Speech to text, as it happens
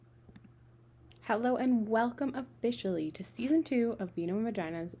Hello and welcome officially to Season 2 of Vino and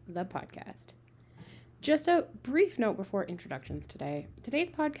Vaginas, the podcast. Just a brief note before introductions today. Today's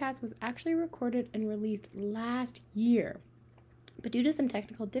podcast was actually recorded and released last year. But due to some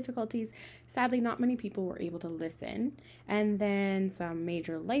technical difficulties, sadly not many people were able to listen. And then some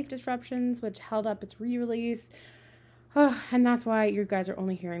major life disruptions which held up its re-release. And that's why you guys are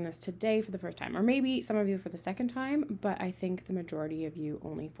only hearing this today for the first time, or maybe some of you for the second time, but I think the majority of you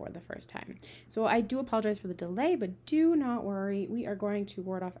only for the first time. So I do apologize for the delay, but do not worry. We are going to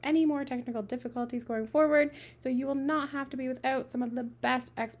ward off any more technical difficulties going forward, so you will not have to be without some of the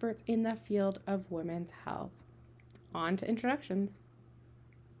best experts in the field of women's health. On to introductions.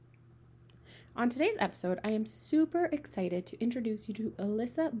 On today's episode, I am super excited to introduce you to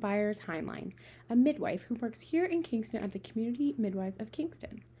Alyssa Byers-Heinlein, a midwife who works here in Kingston at the Community Midwives of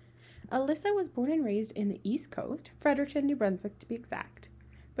Kingston. Alyssa was born and raised in the East Coast, Fredericton, New Brunswick to be exact.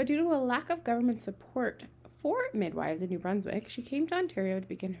 But due to a lack of government support for midwives in New Brunswick, she came to Ontario to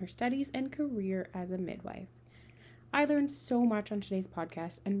begin her studies and career as a midwife. I learned so much on today's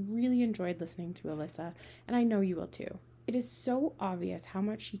podcast and really enjoyed listening to Alyssa, and I know you will too. It is so obvious how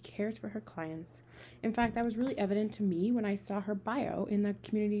much she cares for her clients. In fact, that was really evident to me when I saw her bio in the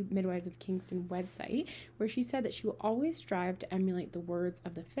Community Midwives of Kingston website, where she said that she will always strive to emulate the words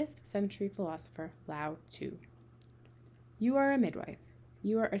of the 5th century philosopher Lao Tzu. You are a midwife.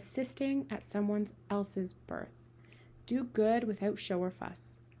 You are assisting at someone else's birth. Do good without show or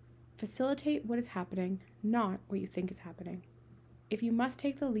fuss. Facilitate what is happening, not what you think is happening. If you must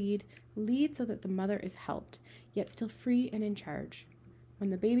take the lead, lead so that the mother is helped, yet still free and in charge. When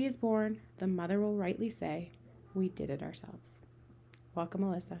the baby is born, the mother will rightly say, "We did it ourselves." Welcome,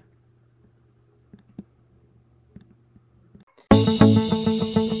 Alyssa.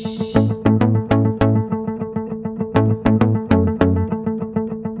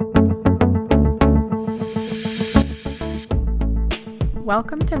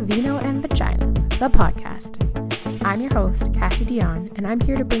 Welcome to Vino and Vaginas, the podcast. I'm your host, Cassie Dion, and I'm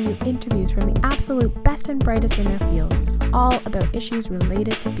here to bring you interviews from the absolute best and brightest in their field, all about issues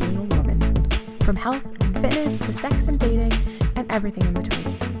related to being a woman, from health and fitness to sex and dating, and everything in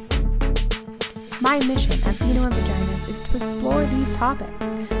between. My mission at Vino and Vaginas is to explore these topics,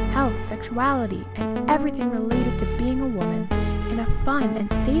 health, sexuality, and everything related to being a woman in a fun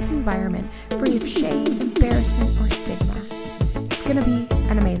and safe environment free of shame, embarrassment, or stigma. It's going to be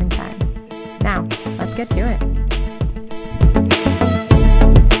an amazing time. Now, let's get to it.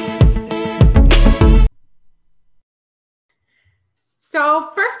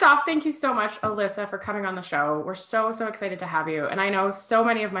 So first off, thank you so much, Alyssa, for coming on the show. We're so excited to have you. And I know so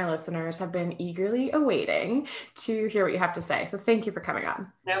many of my listeners have been eagerly awaiting to hear what you have to say. So thank you for coming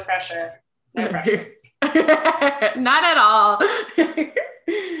on. No pressure. No pressure. Not at all.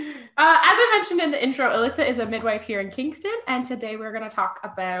 As I mentioned in the intro, Alyssa is a midwife here in Kingston. And today we're going to talk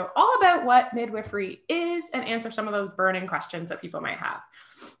all about what midwifery is and answer some of those burning questions that people might have.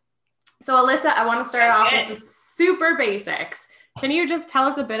 So Alyssa, I want to start off with the super basics. Can you just tell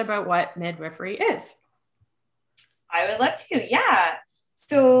us a bit about what midwifery is? I would love to, yeah.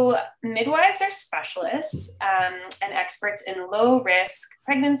 So midwives are specialists and experts in low-risk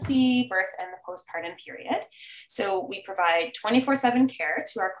pregnancy, birth, and the postpartum period. So we provide 24/7 care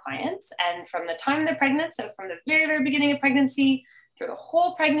to our clients. And from the time they're pregnant, so from the very, very beginning of pregnancy, through the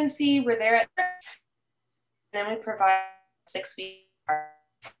whole pregnancy, we're there. And then we provide 6-week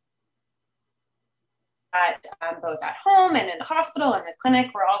both at home and in the hospital and the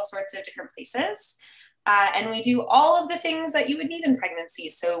clinic. We're all sorts of different places. And we do all of the things that you would need in pregnancy.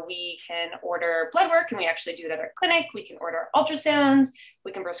 So we can order blood work, and we actually do it at our clinic. We can order ultrasounds.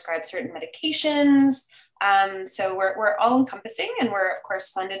 We can prescribe certain medications. So we're all encompassing, and we're of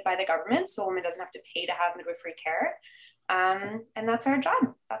course funded by the government. So a woman doesn't have to pay to have midwifery care. And that's our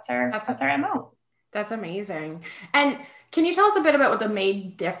job. That's our MO. That's amazing. And can you tell us a bit about what the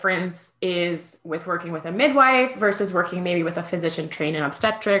main difference is with working with a midwife versus working maybe with a physician trained in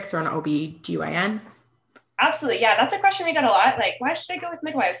obstetrics or an OB/GYN? Absolutely. Yeah, that's a question we get a lot. Like, why should I go with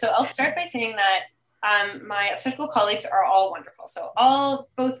midwives? So I'll start by saying that my obstetrical colleagues are all wonderful. So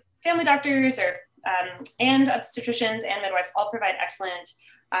both family doctors and obstetricians and midwives all provide excellent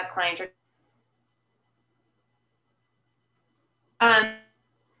client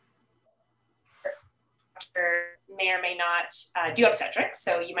may or may not do obstetrics.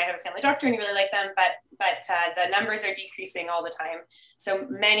 So you might have a family doctor and you really like them, but the numbers are decreasing all the time. So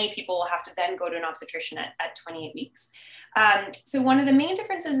many people will have to then go to an obstetrician at 28 weeks. So one of the main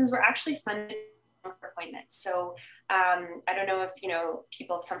differences is we're actually funded appointments. So I don't know if,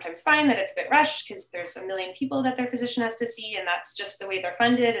 people sometimes find that it's a bit rushed because there's a million people that their physician has to see, and that's just the way they're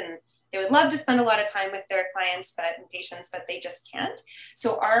funded. And they would love to spend a lot of time with their clients and patients, but they just can't.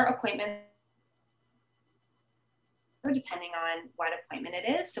 So our appointments, depending on what appointment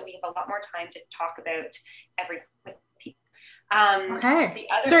it is. So we have a lot more time to talk about everything with people. Okay.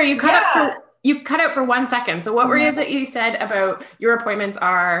 Sorry, you cut out for 1 second. So what were it you said about your appointments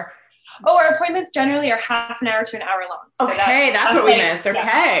are? Oh, our appointments generally are half an hour to an hour long. So that's what we missed.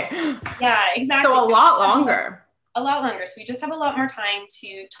 Okay. Yeah, exactly. So a lot longer. A lot longer. So we just have a lot more time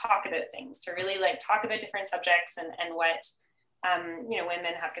to talk about things, to really like talk about different subjects and what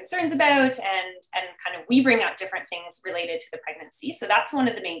women have concerns about, and kind of we bring up different things related to the pregnancy. So that's one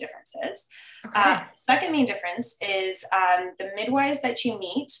of the main differences. Okay. Second main difference is the midwives that you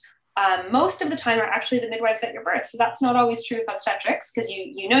meet most of the time are actually the midwives at your birth. So that's not always true with obstetrics, because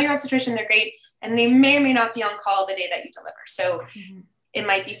you know your obstetrician, they're great, and they may or may not be on call the day that you deliver. So it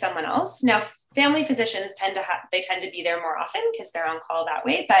might be someone else. Now, family physicians tend to be there more often because they're on call that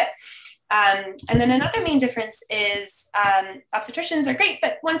way. But and then another main difference is obstetricians are great,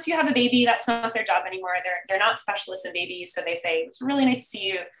 but once you have a baby, that's not their job anymore. They're not specialists in babies. So they say, it's really nice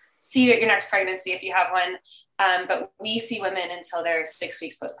to see you at your next pregnancy if you have one. But we see women until they're 6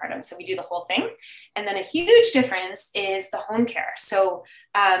 weeks postpartum. So we do the whole thing. And then a huge difference is the home care. So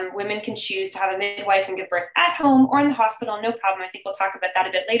women can choose to have a midwife and give birth at home or in the hospital, no problem. I think we'll talk about that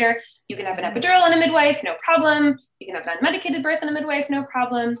a bit later. You can have an epidural and a midwife, no problem. You can have an unmedicated birth and a midwife, no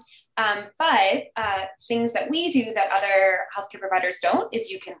problem. But things that we do that other healthcare providers don't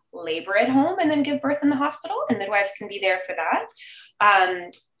is you can labor at home and then give birth in the hospital, and midwives can be there for that.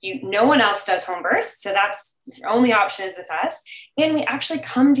 No one else does home births, so that's your only option is with us. And we actually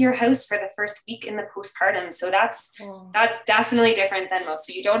come to your house for the first week in the postpartum. So that's definitely different than most.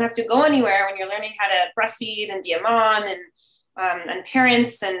 So you don't have to go anywhere when you're learning how to breastfeed and be a mom and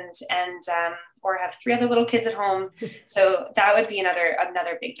parents and or have 3 other little kids at home. So that would be another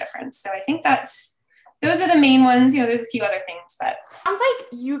big difference. So I think those are the main ones. There's a few other things, but sounds like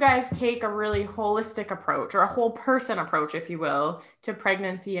you guys take a really holistic approach, or a whole person approach, if you will, to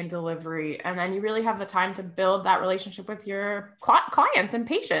pregnancy and delivery. And then you really have the time to build that relationship with your clients and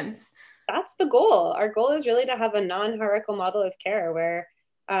patients. That's the goal. Our goal is really to have a non-hierarchical model of care where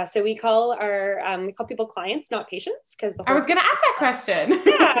so we call people clients, not patients, because I was going to ask that question.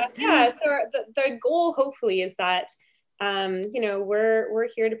 Yeah. So the goal, hopefully, is that we're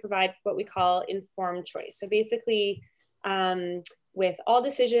here to provide what we call informed choice. So basically, with all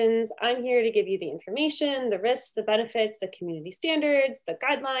decisions, I'm here to give you the information, the risks, the benefits, the community standards, the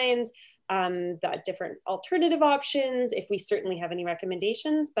guidelines, the different alternative options, if we certainly have any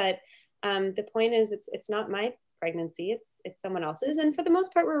recommendations. But the point is, it's not my pregnancy, it's someone else's. And for the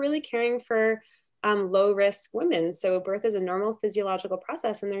most part, we're really caring for low risk women. So birth is a normal physiological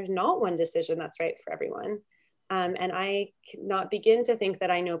process, and there's not one decision that's right for everyone. And I cannot begin to think that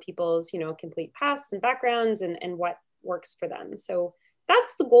I know people's, complete pasts and backgrounds and what works for them. So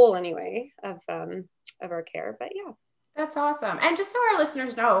that's the goal anyway of our care. But yeah. That's awesome. And just so our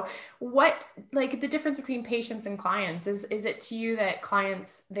listeners know, what, like, the difference between patients and clients is it to you that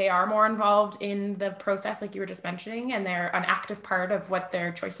clients, they are more involved in the process, like you were just mentioning, and they're an active part of what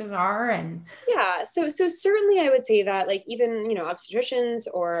their choices are? And yeah, so certainly I would say that, like, even, obstetricians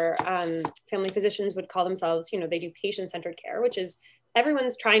or family physicians would call themselves, they do patient-centered care, which is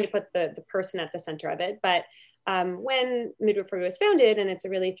everyone's trying to put the person at the center of it. But when midwifery was founded, and it's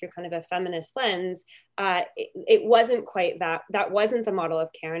really through kind of a feminist lens, it wasn't quite that wasn't the model of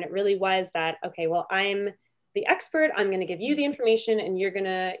care. And it really was that, okay, well, I'm the expert, I'm going to give you the information, and you're going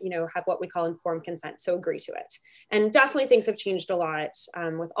to, have what we call informed consent. So agree to it. And definitely things have changed a lot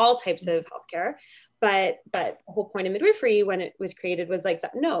with all types of healthcare. But the whole point of midwifery when it was created was like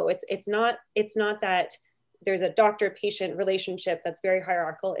that. No, it's not that there's a doctor-patient relationship that's very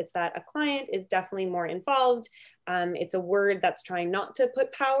hierarchical. It's that a client is definitely more involved. It's a word that's trying not to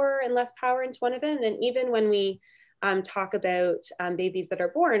put power and less power into one of it. And even when we talk about babies that are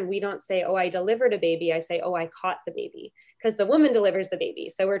born, we don't say, oh, I delivered a baby. I say, oh, I caught the baby, because the woman delivers the baby.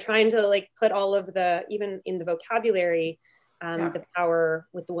 So we're trying to put all of the, even in the vocabulary, the power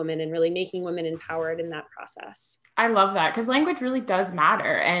with the woman, and really making women empowered in that process. I love that, because language really does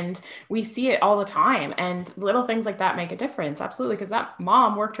matter, and we see it all the time, and little things like that make a difference. Absolutely. Because that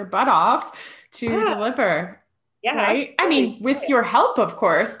mom worked her butt off to deliver. Yeah. Right. Absolutely. I mean, with your help, of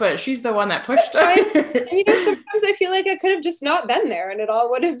course, but she's the one that pushed her. And sometimes I feel like I could have just not been there, and it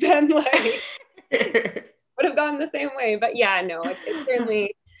all would have been would have gone the same way. But yeah, no, it's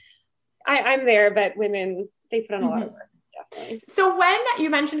certainly, I'm there, but women, they put on a lot of work. Definitely. So when you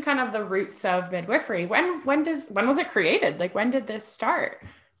mentioned kind of the roots of midwifery, when was it created? Like, when did this start?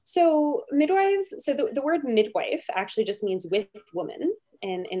 So midwives, so the word midwife actually just means with woman.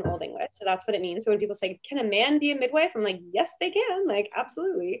 in Old English. So that's what it means. So when people say, can a man be a midwife? I'm like, yes, they can. Like,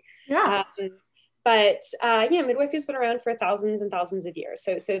 absolutely. Yeah. But midwifery has been around for thousands and thousands of years.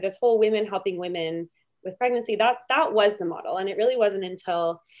 So this whole women helping women with pregnancy, that was the model. And it really wasn't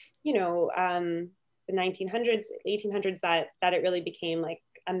until, the 1900s, 1800s that it really became like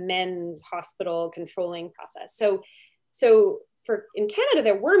a men's hospital controlling process. So in Canada,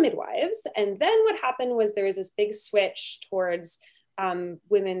 there were midwives. And then what happened was there was this big switch towards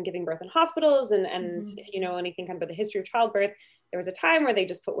women giving birth in hospitals. And if you know anything kind of about the history of childbirth, there was a time where they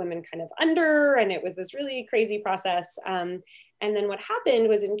just put women kind of under, and it was this really crazy process. And then what happened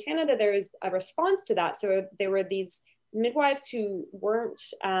was in Canada, there was a response to that. So there were these midwives who weren't,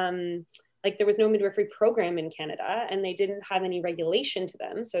 there was no midwifery program in Canada, and they didn't have any regulation to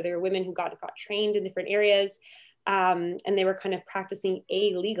them. So there were women who got trained in different areas, and they were kind of practicing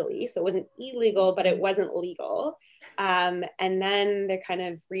illegally. So it wasn't illegal, but it wasn't legal. And then they kind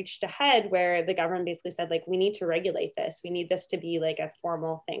of reached ahead where the government basically said, like, we need to regulate this. We need this to be like a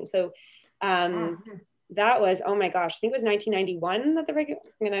formal thing. So that was, oh my gosh, I think it was 1991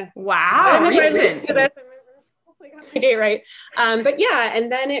 that wow, recent. My date right. But yeah,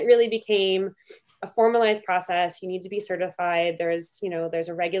 and then it really became a formalized process. You need to be certified. There's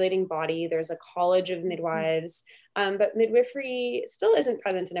a regulating body. There's a college of midwives. But midwifery still isn't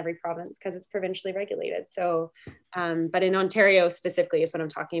present in every province because it's provincially regulated. So, but in Ontario specifically is what I'm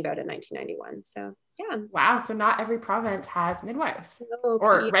talking about in 1991. So yeah. Wow. So not every province has midwives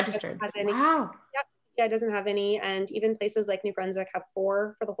or registered. Wow. Yep. Yeah, it doesn't have any. And even places like New Brunswick have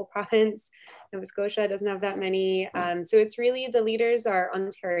 4 for the whole province. Nova Scotia doesn't have that many. So it's really, the leaders are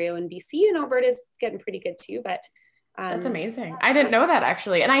Ontario and BC, and Alberta is getting pretty good too. But that's amazing. I didn't know that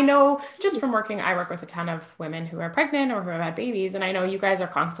actually. And I know just from I work with a ton of women who are pregnant or who have had babies. And I know you guys are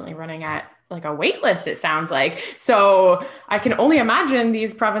constantly running at like a wait list, it sounds like. So I can only imagine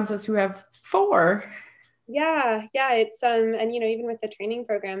these provinces who have 4. Yeah. It's, and even with the training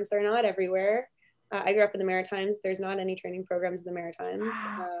programs, they're not everywhere. I grew up in the Maritimes. There's not any training programs in the Maritimes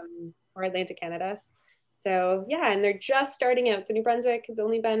or Atlantic Canada. So yeah, and they're just starting out. So New Brunswick has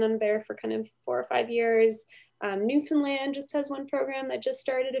only been on there for kind of 4 or 5 years. Newfoundland just has one program that just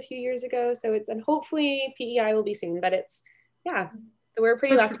started a few years ago. So and hopefully PEI will be soon, but so we're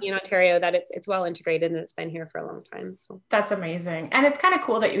pretty lucky in Ontario that it's well integrated and it's been here for a long time. So that's amazing. And it's kind of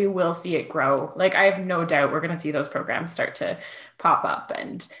cool that you will see it grow. Like, I have no doubt we're going to see those programs start to pop up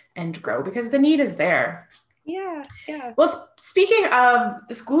and grow because the need is there. Yeah. Well, speaking of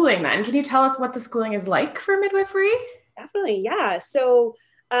the schooling then, can you tell us what the schooling is like for midwifery? Definitely. Yeah. So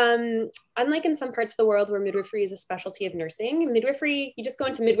unlike in some parts of the world where midwifery is a specialty of nursing, midwifery, you just go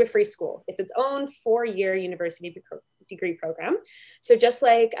into midwifery school. It's its own 4-year university degree program. So just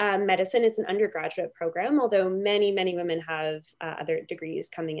like medicine, it's an undergraduate program, although many, many women have other degrees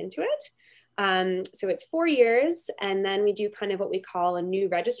coming into it. So it's 4 years, and then we do kind of what we call a new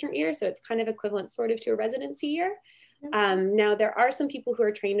registrant year. So it's kind of equivalent sort of to a residency year. Now there are some people who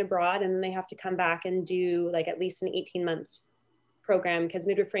are trained abroad and they have to come back and do like at least an 18-month program, because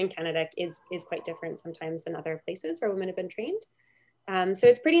midwifery in Canada is quite different sometimes than other places where women have been trained. So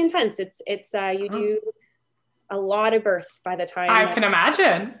it's pretty intense. It's you do a lot of births by the time. I can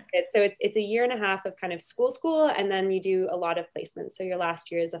imagine. So it's a year and a half of kind of school, and then you do a lot of placements. So your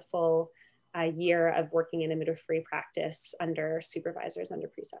last year is a full year of working in a midwifery practice under supervisors, under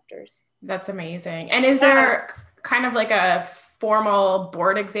preceptors. That's amazing. And is there kind of like a formal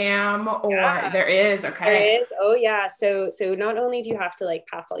board exam or there is? Okay. There is. Oh yeah. So not only do you have to like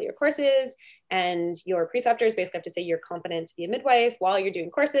pass all your courses, and your preceptors basically have to say you're competent to be a midwife while you're doing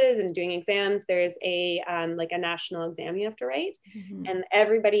courses and doing exams, there's a like a national exam you have to write. Mm-hmm. And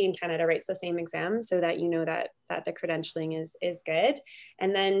everybody in Canada writes the same exam so that you know that the credentialing is good.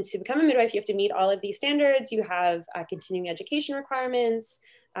 And then to become a midwife, you have to meet all of these standards. You have continuing education requirements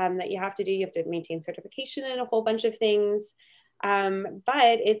that you have to do. You have to maintain certification and a whole bunch of things.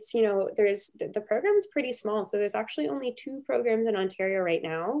 But it's, there's the program is pretty small. So there's actually only 2 programs in Ontario right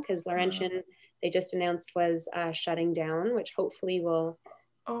now, because Laurentian, they just announced was shutting down, which hopefully will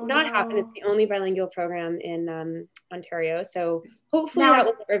not happen. It's the only bilingual program in Ontario. So hopefully that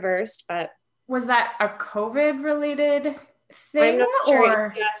will get reversed. But was that a COVID related thing? I'm not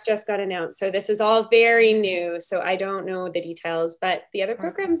sure. It just got announced. So this is all very new. So I don't know the details, but the other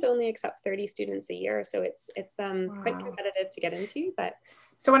programs only accept 30 students a year. So it's quite competitive to get into. But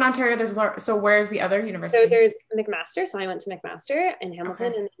so in Ontario, so where's the other university? So there's McMaster. So I went to McMaster in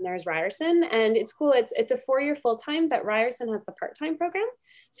Hamilton, and then there's Ryerson, and it's cool. It's a 4-year full-time, but Ryerson has the part-time program.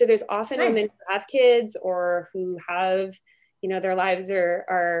 So there's often women who have kids or who have their lives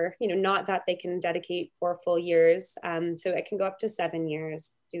are not that they can dedicate 4 full years. So it can go up to 7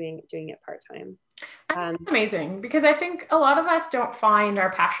 years doing it part-time. That's amazing, because I think a lot of us don't find our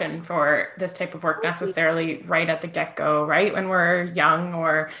passion for this type of work necessarily right at the get-go, right? When we're young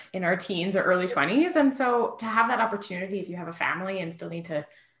or in our teens or early 20s. And so to have that opportunity, if you have a family and still need to,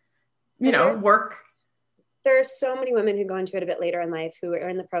 work. There's so many women who go into it a bit later in life who are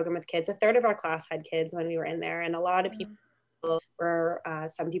in the program with kids. A third of our class had kids when we were in there. And a lot of people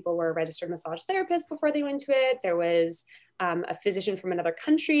some people were registered massage therapists before they went to it. There was a physician from another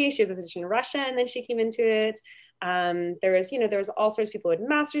country. She was a physician in Russia, and then she came into it. There was all sorts of people with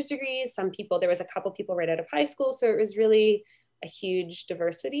master's degrees. There was a couple people right out of high school. So it was really a huge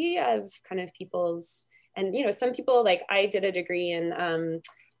diversity of kind of people's, and, some people, like I did a degree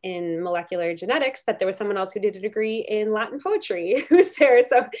in molecular genetics, but there was someone else who did a degree in Latin poetry who was there.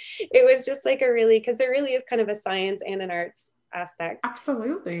 So it was just like because there really is kind of a science and an arts aspect.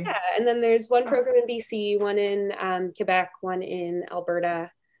 Absolutely. Yeah. And then there's one program in BC, one in Quebec, one in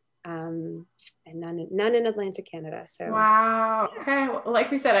Alberta, and none in Atlantic Canada. So wow. Okay. Well, like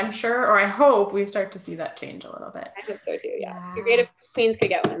we said, I'm sure, or I hope we start to see that change a little bit. I hope so too. Yeah. It'd be great if Queens could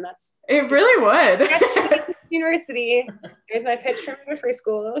get one. It really would. University. Here's my pitch from free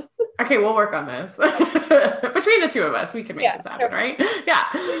school. Okay, we'll work on this. Between the two of us, we can make this happen, right?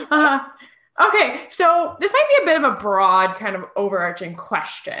 Yeah. Okay, so this might be a bit of a broad kind of overarching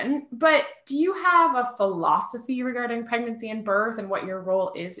question, but do you have a philosophy regarding pregnancy and birth and what your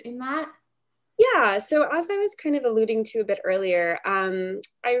role is in that? Yeah, so as I was kind of alluding to a bit earlier,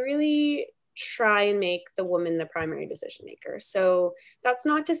 I really try and make the woman the primary decision maker. So that's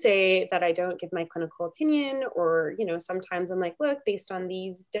not to say that I don't give my clinical opinion, or, sometimes I'm like, look, based on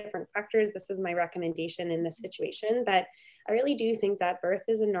these different factors, this is my recommendation in this situation. But I really do think that birth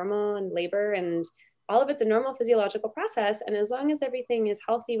is a normal, and labor and all of it's a normal physiological process. And as long as everything is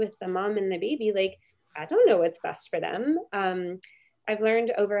healthy with the mom and the baby, like, I don't know what's best for them. I've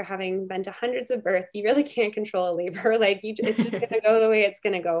learned over having been to hundreds of births, you really can't control a labor. Like it's just going to go the way it's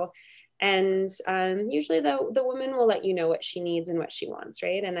going to go. And usually the woman will let you know what she needs and what she wants,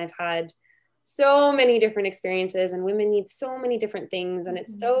 right? And I've had so many different experiences, and women need so many different things. And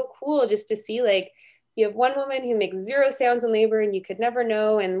it's so cool just to see, like, you have one woman who makes 0 sounds in labor and you could never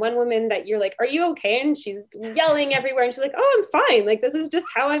know. And one woman that you're like, are you okay? And she's yelling everywhere. And she's like, oh, I'm fine. Like, this is just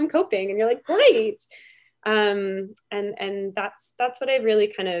how I'm coping. And you're like, great. And that's what I've really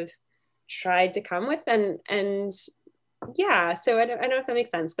kind of tried to come with. And yeah, so I don't know if that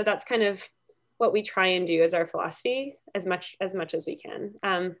makes sense, but that's kind of what we try and do as our philosophy as much as we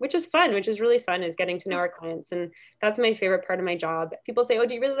can, which is fun, which is really fun, is getting to know our clients. And that's my favorite part of my job. People say, oh,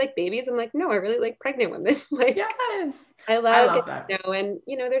 do you really like babies? I'm like, no, I really like pregnant women. Like, yes, I love that. And,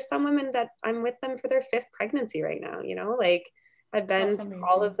 there's some women that I'm with them for their 5th pregnancy right now, like, I've been through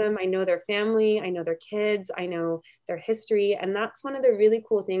all of them. I know their family, I know their kids, I know their history. And that's one of the really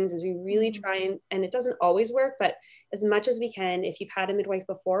cool things, is we really try and it doesn't always work, but as much as we can, if you've had a midwife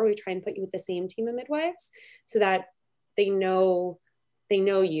before, we try and put you with the same team of midwives so that they know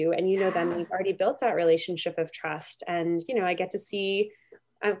you and you know them. You've already built that relationship of trust. And, I get to see,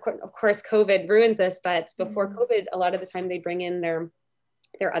 of course, COVID ruins this, but before COVID, a lot of the time they bring in their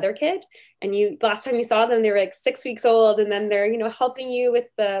other kid, and last time you saw them, they were like 6 weeks old, and then they're, helping you with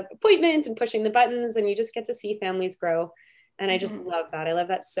the appointment and pushing the buttons, and you just get to see families grow. And I just love that. I love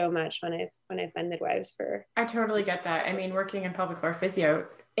that so much when I've been midwives for. I totally get that. I mean, working in pelvic floor physio,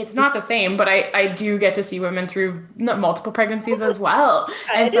 it's not the same, but I do get to see women through multiple pregnancies as well.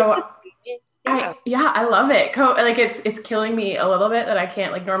 And so I love it. Like it's killing me a little bit that I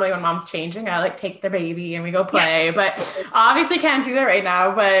can't, like, normally when mom's changing, I like take the baby and we go play, but obviously can't do that right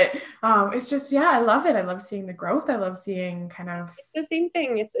now. But it's just, I love it. I love seeing the growth. I love seeing kind of the same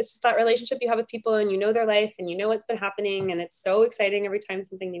thing. It's just that relationship you have with people, and their life, and what's been happening. And it's so exciting every time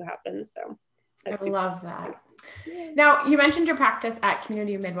something new happens. So I love that. Yeah. Now, you mentioned your practice at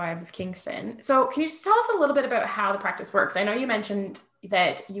Community Midwives of Kingston. So can you just tell us a little bit about how the practice works? I know you mentioned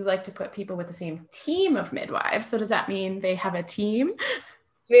that you like to put people with the same team of midwives. So does that mean they have a team?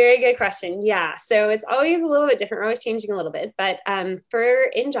 Very good question. Yeah. So it's always a little bit different. We're always changing a little bit, but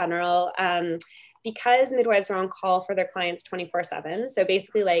in general, because midwives are on call for their clients 24/7. So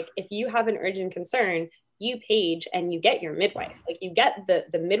basically, like, if you have an urgent concern, you page and you get your midwife. Like, you get the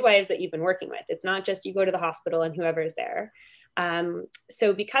midwives that you've been working with. It's not just you go to the hospital and whoever is there.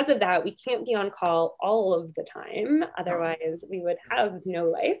 So because of that, we can't be on call all of the time. Otherwise, we would have no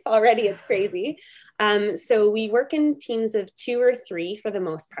life already. It's crazy. So we work in teams of 2 or 3 for the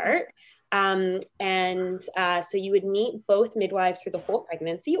most part. So you would meet both midwives through the whole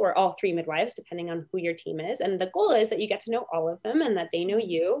pregnancy, or all 3 midwives, depending on who your team is. And the goal is that you get to know all of them and that they know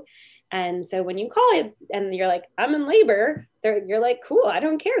you. And so when you call it and you're like, I'm in labor, you're like, cool, I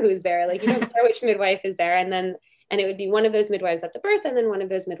don't care who's there. Like, you don't care which midwife is there. And it would be one of those midwives at the birth, and then one of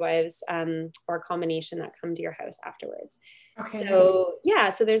those midwives or a combination that come to your house afterwards. Okay.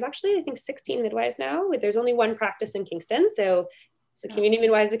 So there's actually, I think, 16 midwives now. There's only one practice in Kingston. So Community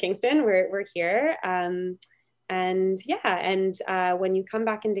Midwives of Kingston, we're here. When you come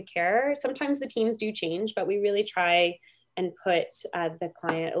back into care, sometimes the teams do change, but we really try and put the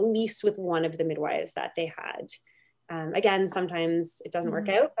client at least with one of the midwives that they had. Again, sometimes it doesn't work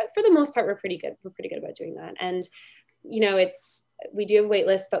out, but for the most part, we're pretty good. We're pretty good about doing that. And, we do have wait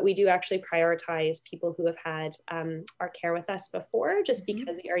lists, but we do actually prioritize people who have had our care with us before, just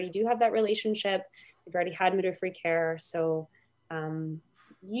because we already do have that relationship. We've already had midwifery care. So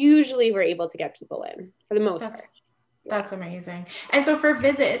usually we're able to get people in for the most part. That's amazing. And so for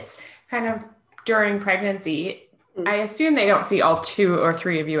visits kind of during pregnancy, I assume they don't see all 2 or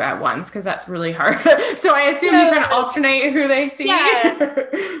 3 of you at once, because that's really hard. So I assume you kind of alternate who they see. Yeah,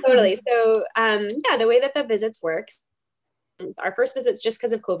 totally. So the way that the visits works, our first visits, just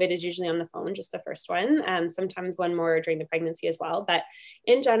because of COVID, is usually on the phone, just the first one. Sometimes one more during the pregnancy as well. But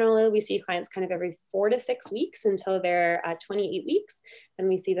in general, we see clients kind of every 4 to 6 weeks until they're 28 weeks. Then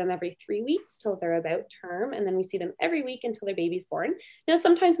we see them every 3 weeks till they're about term. And then we see them every week until their baby's born. Now,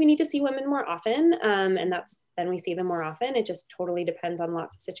 sometimes we need to see women more often. Then we see them more often. It just totally depends on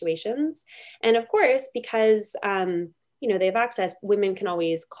lots of situations. And of course, because they have access, women can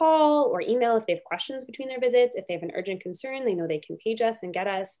always call or email if they have questions between their visits. If they have an urgent concern, they know they can page us and get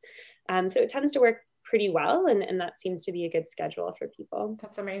us. So it tends to work pretty well. And that seems to be a good schedule for people.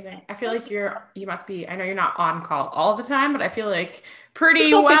 That's amazing. I feel like you must be, I know you're not on call all the time, but I feel like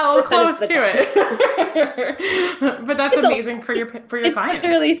pretty well close to it. But that's amazing for your clients. It's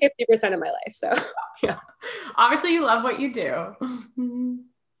literally 50% of my life. So yeah. Obviously you love what you do.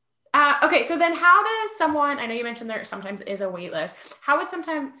 Okay, so then how does someone, I know you mentioned there sometimes is a wait list. How would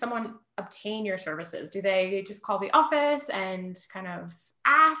sometimes someone obtain your services? Do they just call the office and kind of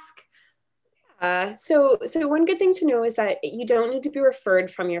ask? So one good thing to know is that you don't need to be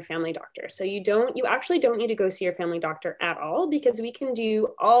referred from your family doctor. So you actually don't need to go see your family doctor at all, because we can do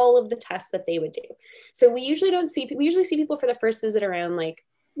all of the tests that they would do. So we usually see people for the first visit around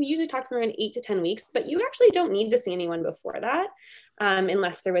we usually talk to them around 8 to 10 weeks, but you actually don't need to see anyone before that,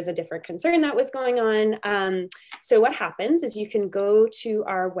 unless there was a different concern that was going on. So what happens is you can go to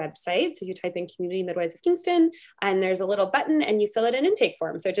our website. So you type in Community Midwives of Kingston, and there's a little button and you fill out an intake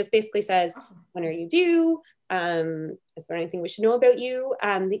form. So it just basically says, when are you due? Is there anything we should know about you?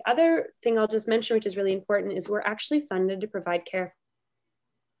 The other thing I'll just mention, which is really important, is we're actually funded to provide care.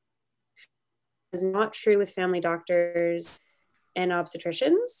 It's not true with family doctors and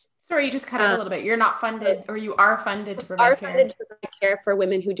obstetricians. Sorry, you just cut out a little bit. You're not funded, or you are funded to provide care? Funded to provide care for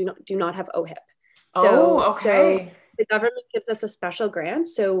women who do not have OHIP. So the government gives us a special grant.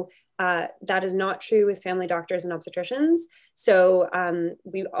 So that is not true with family doctors and obstetricians. So I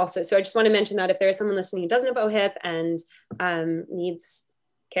just want to mention that if there is someone listening who doesn't have OHIP and needs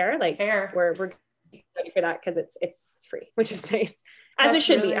care, we're ready for that, because it's free, which is nice. As it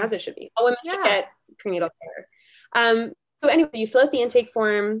should be. All women should get prenatal care. So anyway, you fill out the intake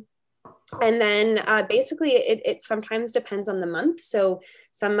form, and then basically it sometimes depends on the month. So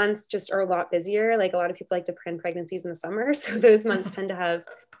some months just are a lot busier. Like a lot of people like to plan pregnancies in the summer. So those months tend to have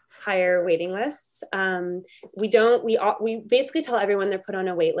higher waiting lists. We basically tell everyone they're put on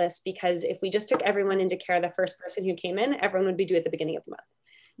a wait list, because if we just took everyone into care, the first person who came in, everyone would be due at the beginning of the month.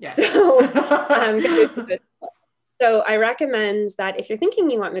 Yeah. So I recommend that if you're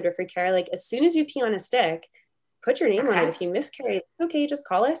thinking you want midwifery care, as soon as you pee on a stick, put your name on it. If you miscarry, it's okay, just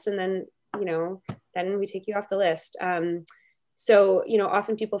call us, and then then we take you off the list. So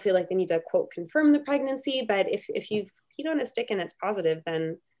often people feel like they need to, quote, confirm the pregnancy, but if you've peed on a stick and it's positive,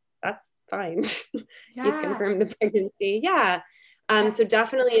 then that's fine. You've confirmed the pregnancy. So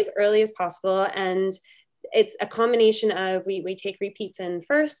definitely as early as possible. And it's a combination of we take repeats in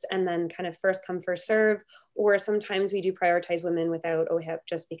first, and then kind of first come, first serve, or sometimes we do prioritize women without OHIP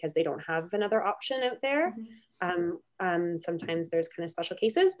just because they don't have another option out there. Sometimes there's kind of special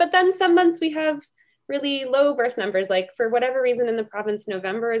cases, but then some months we have really low birth numbers. Like for whatever reason in the province,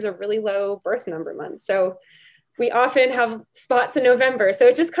 November is a really low birth number month. So we often have spots in November. So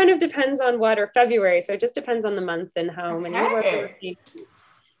it just kind of depends on or February. So it just depends on the month and how many midwives are received.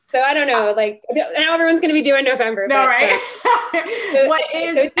 So I don't know, now everyone's going to be due in November. No, but, right?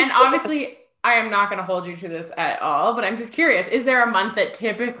 And obviously I am not going to hold you to this at all, but I'm just curious. Is there a month that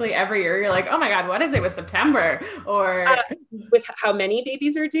typically every year you're like, oh my God, what is it with September? Or with how many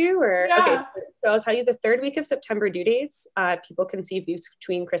babies are due? Or okay, so I'll tell you the third week of September due dates, people conceive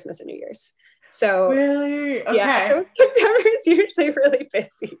between Christmas and New Year's. So really? Okay. Yeah, so September is usually really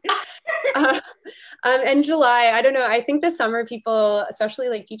busy. And July, I don't know. I think the summer people, especially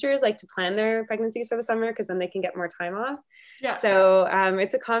like teachers, like to plan their pregnancies for the summer because then they can get more time off. Yeah. So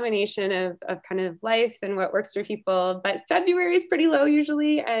it's a combination of kind of life and what works for people. But February is pretty low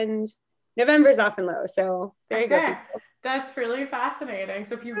usually, and November is often low. So there you go. People. That's really fascinating.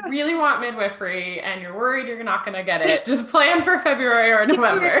 So if you really want midwifery and you're worried you're not going to get it, just plan for February or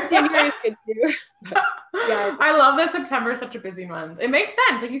November. January is good too. Yeah. I love that September is such a busy month. It makes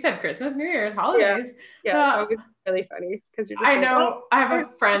sense. Like you said, Christmas, New Year's, holidays. Yeah, it's always really funny because you're just I have a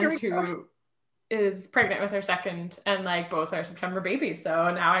friend who is pregnant with her second, and like both are September babies.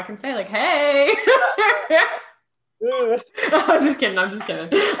 So now I can say like, hey. I'm just kidding.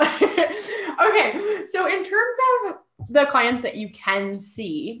 Okay. So in terms of the clients that you can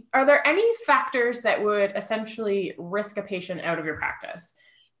see, are there any factors that would essentially risk a patient out of your practice?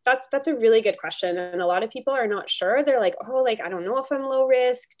 That's a really good question. And a lot of people are not sure. They're like, oh, like, I don't know if I'm low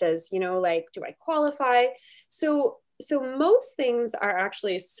risk. Does, like, do I qualify? So most things are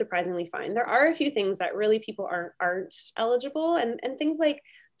actually surprisingly fine. There are a few things that really people aren't eligible, and things like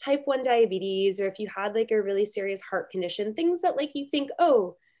type 1 diabetes, or if you had like a really serious heart condition, things that like you think,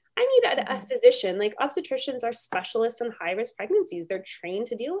 oh, I need a physician. Like obstetricians are specialists in high risk pregnancies. They're trained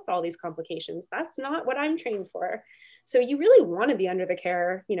to deal with all these complications. That's not what I'm trained for. So you really want to be under the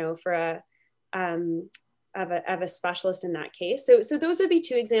care, for a specialist in that case. So those would be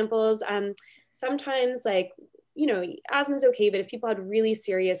two examples. Sometimes like, asthma is okay, but if people had really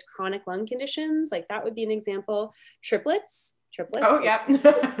serious chronic lung conditions, like that would be an example. Triplets. Oh, yeah.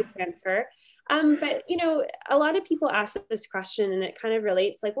 Cancer. But, a lot of people ask this question and it kind of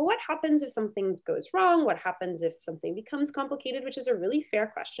relates like, well, what happens if something goes wrong? What happens if something becomes complicated, which is a really fair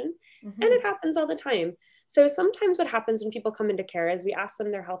question. Mm-hmm. And it happens all the time. So sometimes what happens when people come into care is we ask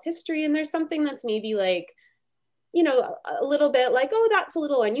them their health history, and there's something that's maybe like, a little bit like, oh, that's a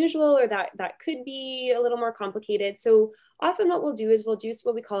little unusual, or that could be a little more complicated. So often what we'll do is we'll do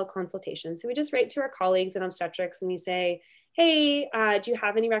what we call a consultation. So we just write to our colleagues in obstetrics and we say, hey, do you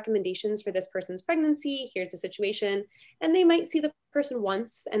have any recommendations for this person's pregnancy? Here's the situation. And they might see the person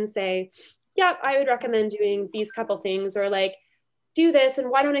once and say, yeah, I would recommend doing these couple things, or like, do this. And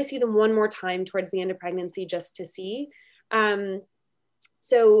why don't I see them one more time towards the end of pregnancy just to see?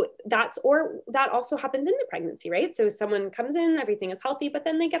 So that also happens in the pregnancy, right? So someone comes in, everything is healthy, but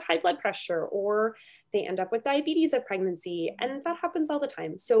then they get high blood pressure, or they end up with diabetes at pregnancy. And that happens all the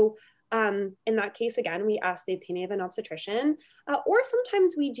time. So in that case, again, we ask the opinion of an obstetrician, or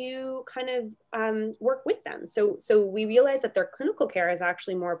sometimes we do kind of work with them. So we realize that their clinical care is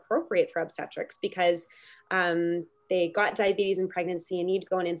actually more appropriate for obstetrics because they got diabetes in pregnancy and need to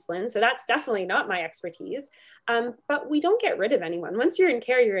go on insulin. So that's definitely not my expertise. But we don't get rid of anyone. Once you're in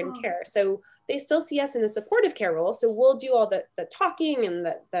care, you're in care. So they still see us in a supportive care role. So we'll do all the talking and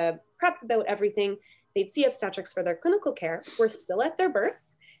the prep about everything. They'd see obstetrics for their clinical care. We're still at their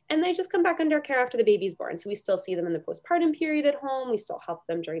births, and they just come back under care after the baby's born. So we still see them in the postpartum period at home. We still help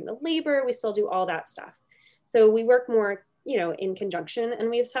them during the labor. We still do all that stuff. So we work more, in conjunction, and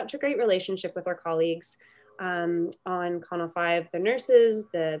we have such a great relationship with our colleagues on Connell 5, the nurses,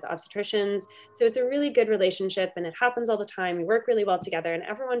 the obstetricians. So it's a really good relationship, and it happens all the time. We work really well together, and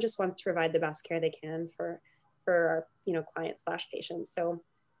everyone just wants to provide the best care they can for our, clients / patients. So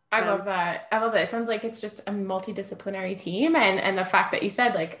I love that. It sounds like it's just a multidisciplinary team, and the fact that you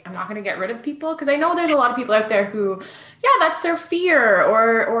said, like, I'm not going to get rid of people, because I know there's a lot of people out there who, that's their fear,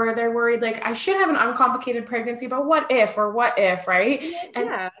 or they're worried, like, I should have an uncomplicated pregnancy, but what if, right?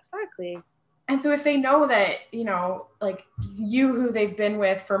 Yeah, exactly. And so if they know that, like you, who they've been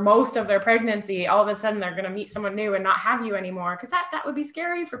with for most of their pregnancy, all of a sudden they're going to meet someone new and not have you anymore, because that would be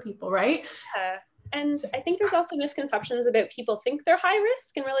scary for people, right? Yeah. And I think there's also misconceptions about people think they're high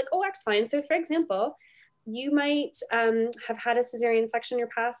risk, and we're like, oh, that's fine. So for example, you might have had a cesarean section in your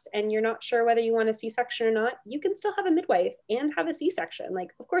past and you're not sure whether you want a C-section or not. You can still have a midwife and have a C-section. Like,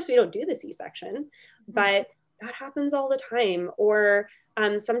 of course we don't do the C-section, but that happens all the time. Or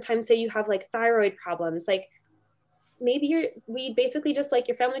sometimes say you have like thyroid problems, like maybe we basically just like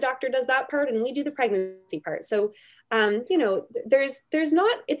your family doctor does that part and we do the pregnancy part. So, there's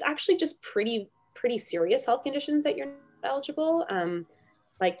not, it's actually just pretty serious health conditions that you're eligible,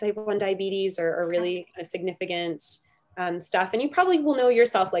 like type 1 diabetes or really kind of significant stuff. And you probably will know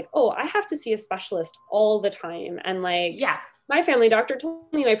yourself, like, oh, I have to see a specialist all the time. And like, my family doctor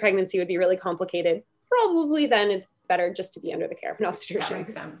told me my pregnancy would be really complicated, probably then it's better just to be under the care of an obstetrician.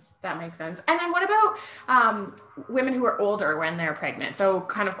 That makes sense. And then what about women who are older when they're pregnant? So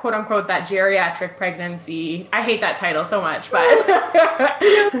kind of quote unquote that geriatric pregnancy. I hate that title so much, but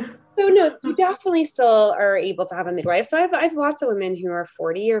So no, you definitely still are able to have a midwife. So I've lots of women who are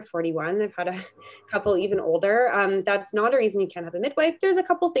 40 or 41. I've had a couple even older. That's not a reason you can't have a midwife. There's a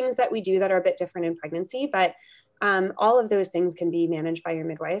couple things that we do that are a bit different in pregnancy, but all of those things can be managed by your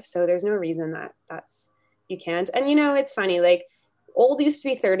midwife. So there's no reason that you can't. And it's funny, like old used to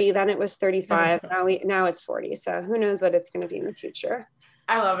be 30, then it was 35. Now it's 40. So who knows what it's going to be in the future.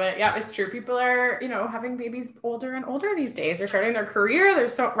 I love it. Yeah, it's true. People are, having babies older and older these days. They're starting their career.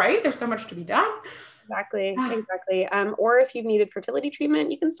 There's so much to be done. Exactly. Or if you've needed fertility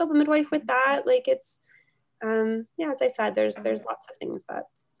treatment, you can still have a midwife with that. Like it's, as I said, there's lots of things that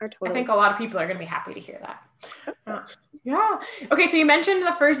are totally. I think a lot of people are going to be happy to hear that. Yeah. Okay. So you mentioned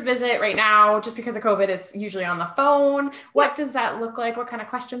the first visit right now, just because of COVID, it's usually on the phone. What does that look like? What kind of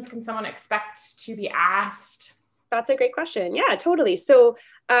questions can someone expect to be asked? That's a great question. Yeah, totally. So,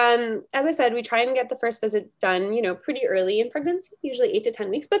 as I said, we try and get the first visit done, pretty early in pregnancy, usually 8 to 10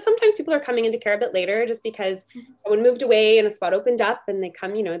 weeks, but sometimes people are coming into care a bit later just because someone moved away and a spot opened up and they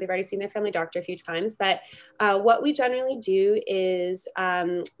come, they've already seen their family doctor a few times. But what we generally do is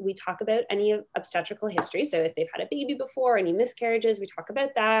we talk about any obstetrical history. So if they've had a baby before, any miscarriages, we talk about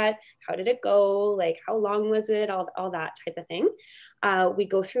that. How did it go? Like, how long was it? All that type of thing. We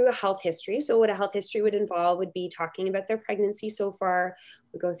go through a health history. So what a health history would involve would be talking about their pregnancy so far.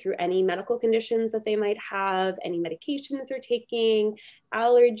 We go through any medical conditions that they might have, any medications they're taking,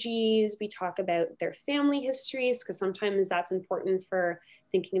 allergies. We talk about their family histories, because sometimes that's important for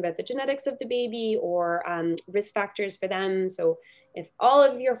thinking about the genetics of the baby or risk factors for them. So if all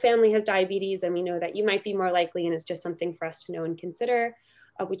of your family has diabetes, then we know that you might be more likely, and it's just something for us to know and consider.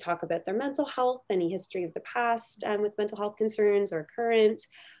 We talk about their mental health, any history of the past with mental health concerns or current.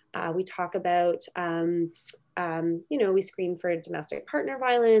 We talk about, we screen for domestic partner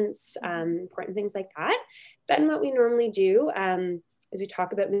violence, important things like that. Then what we normally do is we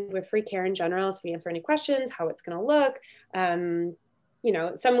talk about midwifery care in general. So we answer any questions, how it's going to look.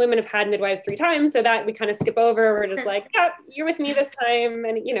 Some women have had midwives 3 times, so that we kind of skip over. We're just like, yeah, you're with me this time.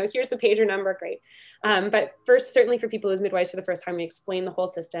 And, here's the pager number. Great. But first, certainly for people who's midwives for the first time, we explain the whole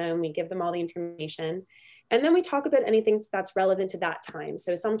system. We give them all the information. And then we talk about anything that's relevant to that time.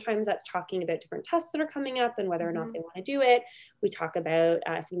 So sometimes that's talking about different tests that are coming up and whether or not they want to do it. We talk about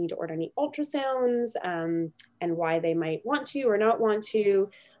if we need to order any ultrasounds and why they might want to or not want to.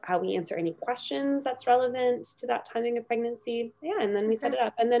 We answer any questions that's relevant to that timing of pregnancy. Yeah, and then we set it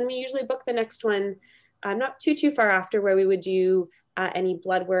up. And then we usually book the next one not too far after, where we would do any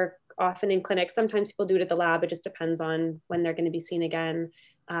blood work, often in clinic. Sometimes people do it at the lab. It just depends on when they're going to be seen again.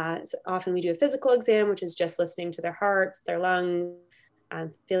 So often we do a physical exam, which is just listening to their heart, their lungs,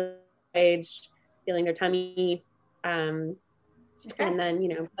 feeling their tummy, and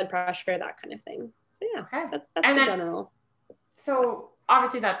then, blood pressure, that kind of thing. So yeah, that's the general. So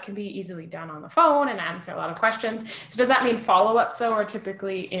obviously that can be easily done on the phone and answer a lot of questions. So does that mean follow-ups though are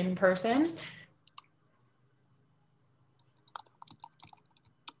typically in person?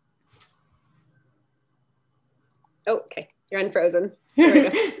 Oh, okay. You're unfrozen.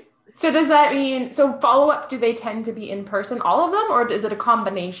 So does that mean, follow-ups, do they tend to be in person, all of them, or is it a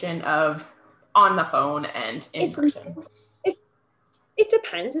combination of on the phone and in person? It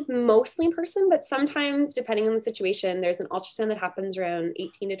depends. It's mostly in person, but sometimes, depending on the situation, there's an ultrasound that happens around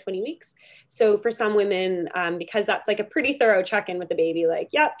 18 to 20 weeks. So for some women, because that's like a pretty thorough check-in with the baby, like,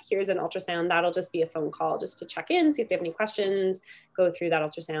 yep, here's an ultrasound, that'll just be a phone call just to check in, see if they have any questions, go through that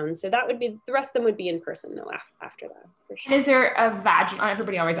ultrasound. So that would be, the rest of them would be in person though after that. For sure. And is there a vaginal,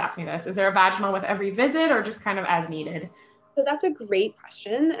 everybody always asks me this, is there a vaginal with every visit or just kind of as needed? So that's a great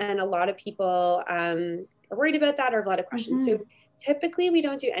question. And a lot of people are worried about that, or have a lot of questions. So typically, we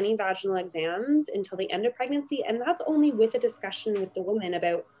don't do any vaginal exams until the end of pregnancy, and that's only with a discussion with the woman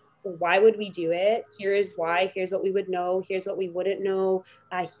about why would we do it? Here's why, here's what we would know, here's what we wouldn't know,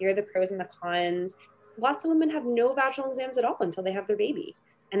 here are the pros and the cons. Lots of women have no vaginal exams at all until they have their baby,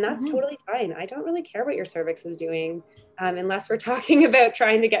 and that's totally fine. I don't really care what your cervix is doing unless we're talking about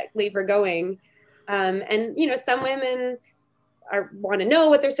trying to get labor going. And, some women want to know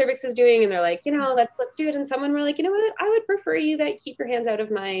what their cervix is doing, and they're like, let's do it. And someone were like, you know what, I would prefer you that keep your hands out of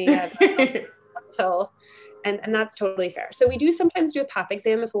my until, and that's totally fair. So we do sometimes do a pap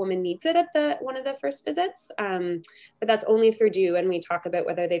exam if a woman needs it at one of the first visits, but that's only if they're due, and we talk about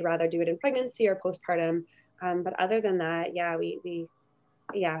whether they'd rather do it in pregnancy or postpartum. But other than that, yeah, we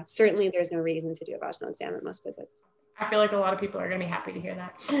certainly there's no reason to do a vaginal exam at most visits. I feel like a lot of people are going to be happy to hear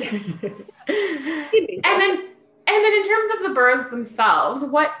that. And then in terms of the births themselves,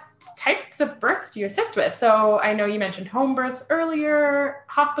 what types of births do you assist with? So I know you mentioned home births earlier,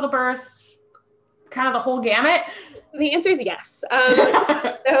 hospital births, kind of the whole gamut. The answer is yes.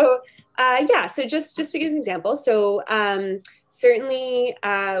 So just to give an example. So certainly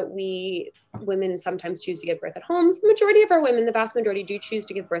women sometimes choose to give birth at homes. The majority of our women, the vast majority, do choose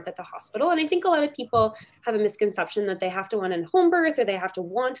to give birth at the hospital. And I think a lot of people have a misconception that they have to want a home birth or they have to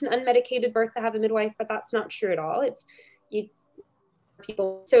want an unmedicated birth to have a midwife, but that's not true at all.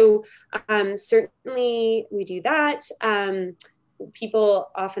 People. So certainly we do that. People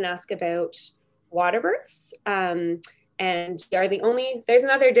often ask about water births. And there's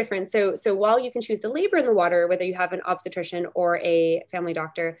another difference. So while you can choose to labor in the water, whether you have an obstetrician or a family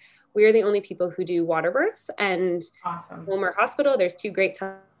doctor, we are the only people who do water births. And awesome. Home or hospital, there's two great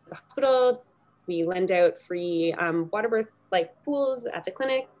times at the hospital. We lend out free water birth like pools at the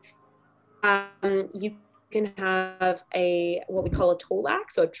clinic. You can have what we call a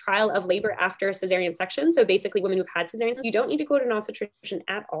TOLAC, so a trial of labor after cesarean section. So basically women who've had cesareans, you don't need to go to an obstetrician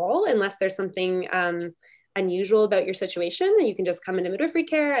at all unless there's something unusual about your situation, and you can just come into midwifery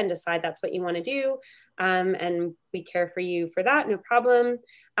care and decide that's what you want to do, and we care for you for that, no problem.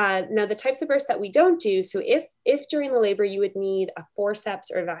 Now the types of births that we don't do, so if during the labor you would need a forceps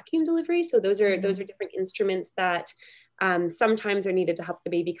or vacuum delivery, so those are different instruments that sometimes are needed to help the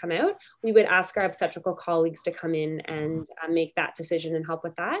baby come out, we would ask our obstetrical colleagues to come in and make that decision and help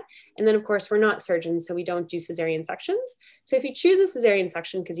with that. And then of course, we're not surgeons, so we don't do cesarean sections. So if you choose a cesarean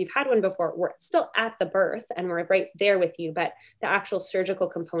section because you've had one before, we're still at the birth and we're right there with you, but the actual surgical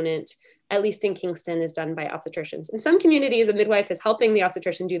component, at least in Kingston, is done by obstetricians. In some communities, a midwife is helping the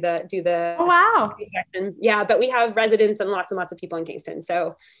obstetrician do the oh, wow. section. Yeah, but we have residents and lots of people in Kingston.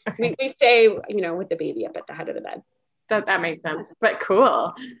 So we stay, with the baby up at the head of the bed. That makes sense, but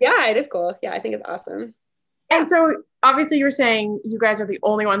cool. Yeah, it is cool. Yeah, I think it's awesome. And so obviously you were saying you guys are the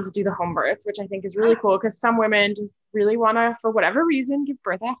only ones that do the home births, which I think is really cool because some women just really want to, for whatever reason, give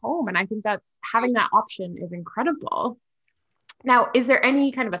birth at home. And I think having that option is incredible. Now, is there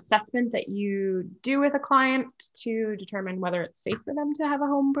any kind of assessment that you do with a client to determine whether it's safe for them to have a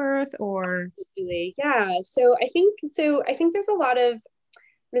home birth or? Yeah. So I think there's a lot of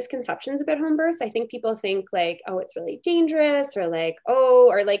misconceptions about home births. I think people think like, oh, it's really dangerous, or like,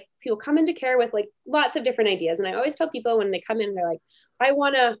 people come into care with like lots of different ideas. And I always tell people when they come in, they're like, I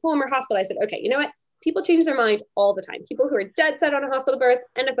want a home or hospital. I said, okay, you know what? People change their mind all the time. People who are dead set on a hospital birth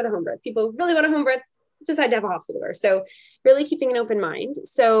end up with a home birth. People who really want a home birth decide to have a hospital birth. So really keeping an open mind.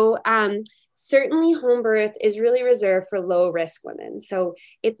 So certainly home birth is really reserved for low risk women. So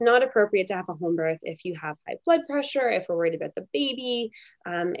it's not appropriate to have a home birth if you have high blood pressure, if we're worried about the baby,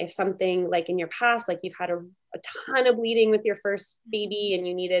 if something like in your past, like you've had a ton of bleeding with your first baby and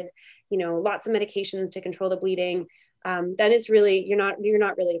you needed, lots of medications to control the bleeding, then it's really, you're not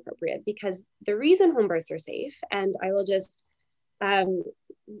really appropriate, because the reason home births are safe, and I will just,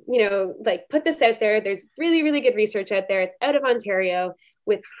 put this out there. There's really, really good research out there. It's out of Ontario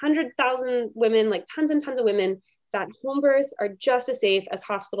with 100,000 women, like tons and tons of women, that home births are just as safe as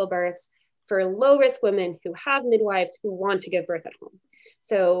hospital births for low risk women who have midwives who want to give birth at home.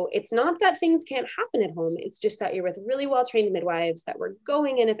 So it's not that things can't happen at home. It's just that you're with really well-trained midwives that we're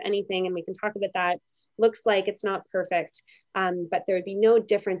going in, if anything, and we can talk about that. Looks like it's not perfect, but there would be no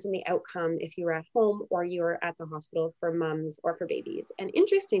difference in the outcome if you were at home or you were at the hospital for moms or for babies. And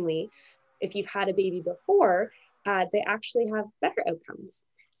interestingly, if you've had a baby before, they actually have better outcomes.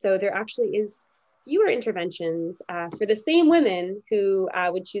 So there actually is fewer interventions for the same women who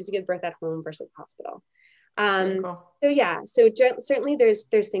would choose to give birth at home versus hospital. Cool. So certainly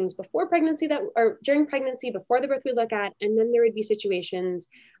there's things before pregnancy or during pregnancy, before the birth we look at, and then there would be situations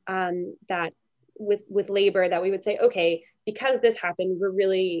that with labor that we would say, okay, because this happened,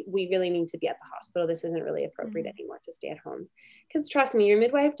 we really need to be at the hospital. This isn't really appropriate anymore to stay at home. Because trust me, your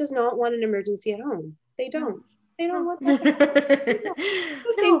midwife does not want an emergency at home. They don't. They don't want that.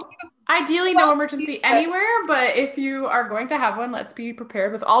 No. Ideally, no emergency anywhere, but if you are going to have one, let's be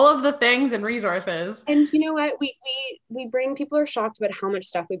prepared with all of the things and resources. And you know what? We bring, people are shocked about how much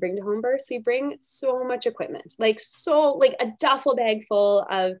stuff we bring to home births. We bring so much equipment, like a duffel bag full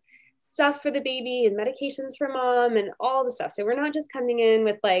of stuff for the baby and medications for mom and all the stuff. So we're not just coming in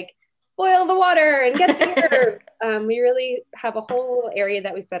with like, boil the water and get the herb. We really have a whole area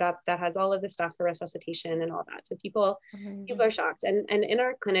that we set up that has all of the stuff for resuscitation and all that. So people are shocked. And in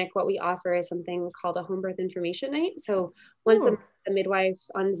our clinic, what we offer is something called a home birth information night. So once a midwife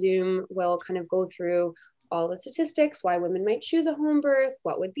on Zoom will kind of go through all the statistics, why women might choose a home birth,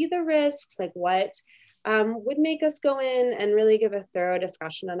 what would be the risks, like what would make us go in and really give a thorough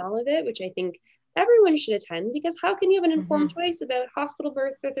discussion on all of it, which I think everyone should attend, because how can you have an informed choice about hospital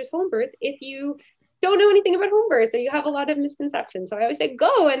birth versus home birth if you don't know anything about home birth, so you have a lot of misconceptions? So I always say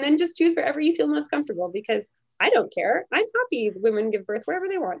go and then just choose wherever you feel most comfortable, because I don't care. I'm happy women give birth wherever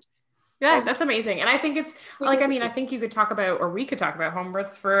they want. Yeah, that's amazing. And I think it's like, I mean, I think you could talk about, or we could talk about home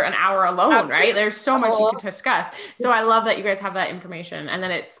births for an hour alone, Absolutely. Right? There's so much you could discuss. So I love that you guys have that information, and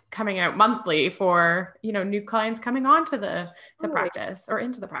then it's coming out monthly for, you know, new clients coming onto the practice or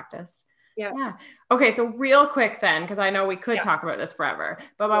into the practice. Yeah. Okay. So real quick then, because I know we could talk about this forever,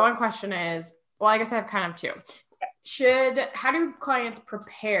 but my one question is, well, I guess I have kind of two. How do clients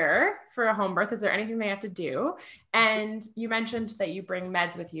prepare for a home birth? Is there anything they have to do? And you mentioned that you bring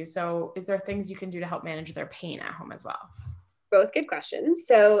meds with you. So is there things you can do to help manage their pain at home as well? Both good questions.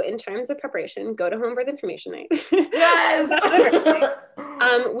 So in terms of preparation, go to home birth information night. Yes.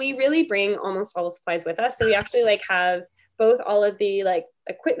 We really bring almost all the supplies with us. So we actually like have both all of the like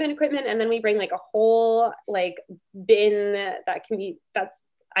equipment, and then we bring like a whole like bin that's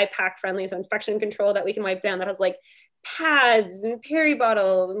IPAC friendly, so infection control, that we can wipe down, that has like pads and peri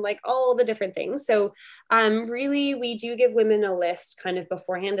bottle and like all the different things. So really we do give women a list kind of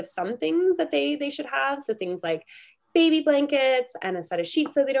beforehand of some things that they should have. So things like baby blankets and a set of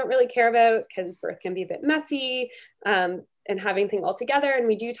sheets that they don't really care about, because birth can be a bit messy, and having things all together. And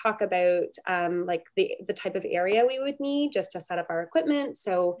we do talk about like the type of area we would need just to set up our equipment.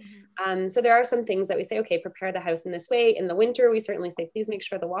 So so there are some things that we say, okay, prepare the house in this way. In the winter, we certainly say, please make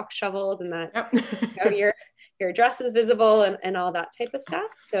sure the walk's shoveled and that your dress is visible and all that type of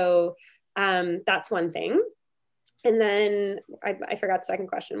stuff. So that's one thing. And then I forgot the second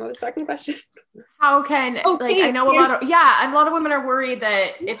question. What was the second question? How can, I know a lot of women are worried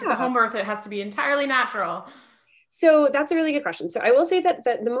that if it's a home birth, it has to be entirely natural. So that's a really good question. So I will say that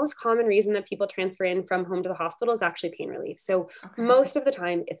the most common reason that people transfer in from home to the hospital is actually pain relief. So most of the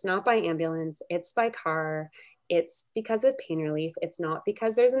time it's not by ambulance, it's by car, it's because of pain relief. It's not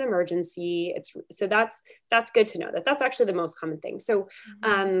because there's an emergency. So that's good to know that that's actually the most common thing. So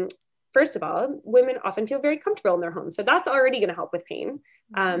first of all, women often feel very comfortable in their home. So that's already going to help with pain,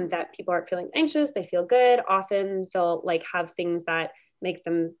 that people aren't feeling anxious. They feel good. Often they'll like have things that make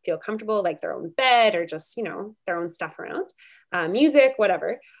them feel comfortable, like their own bed or just, you know, their own stuff around, music,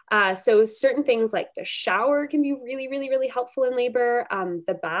 whatever. So certain things like the shower can be really, really, really helpful in labor.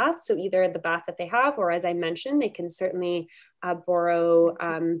 The bath, so either the bath that they have, or as I mentioned, they can certainly borrow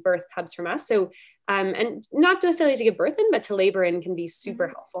birth tubs from us. So, and not necessarily to give birth in, but to labor in can be super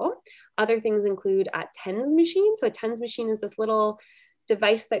helpful. Other things include a TENS machine. So a TENS machine is this little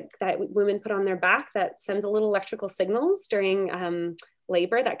device that women put on their back that sends a little electrical signals during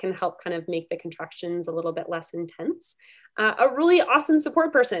labor that can help kind of make the contractions a little bit less intense. A really awesome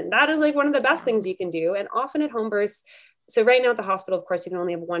support person. That is like one of the best things you can do. And often at home births, so right now at the hospital, of course, you can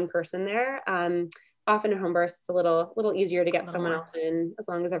only have one person there. Often at home births, it's a little easier to get someone else in, as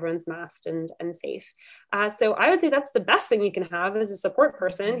long as everyone's masked and safe. So I would say that's the best thing you can have, is a support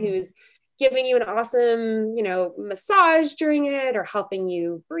person who's giving you an awesome, you know, massage during it, or helping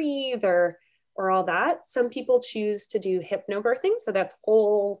you breathe, or all that. Some people choose to do hypnobirthing. So that's a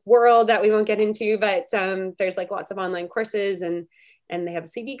whole world that we won't get into, but there's like lots of online courses, and they have a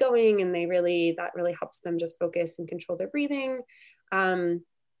CD going, and that really helps them just focus and control their breathing.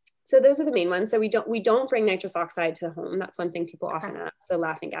 So those are the main ones. So we don't bring nitrous oxide to the home. That's one thing people often ask. So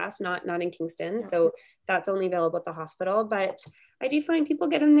laughing gas, not in Kingston. So that's only available at the hospital. But I do find people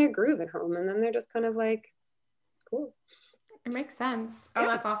get in their groove at home, and then they're just kind of like, cool. It makes sense. Oh,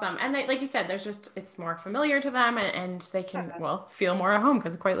 that's awesome. And like you said, it's more familiar to them, and they can, feel more at home,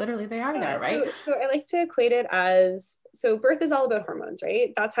 because quite literally they are there, right? So I like to equate it as, so birth is all about hormones,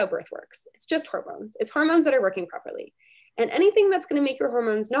 right? That's how birth works. It's just hormones. It's hormones that are working properly. And anything that's going to make your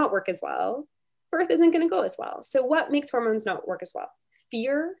hormones not work as well, birth isn't going to go as well. So what makes hormones not work as well?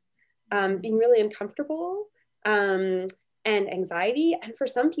 Fear, being really uncomfortable, and anxiety. And for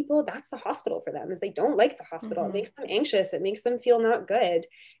some people, that's the hospital for them, is they don't like the hospital. It makes them anxious. It makes them feel not good.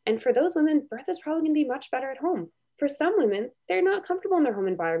 And for those women, birth is probably going to be much better at home. For some women, they're not comfortable in their home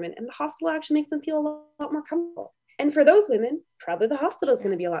environment, and the hospital actually makes them feel a lot more comfortable. And for those women, probably the hospital is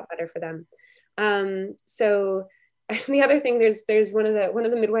going to be a lot better for them. So the other thing, there's one of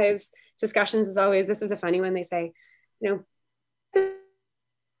the midwives discussions is always, this is a funny one. They say, you know,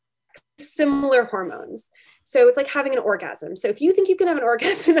 similar hormones. So it's like having an orgasm. So if you think you can have an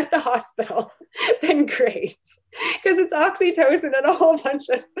orgasm at the hospital, then great, because it's oxytocin and a whole bunch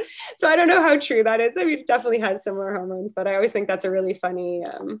of, so I don't know how true that is. I mean, it definitely has similar hormones, but I always think that's a really funny,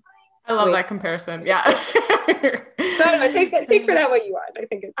 I love that comparison. Yeah. So take for that what you want. I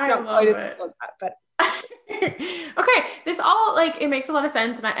think it's not quite as simple as that, but Okay, this all like it makes a lot of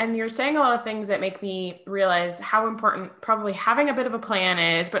sense, and you're saying a lot of things that make me realize how important probably having a bit of a plan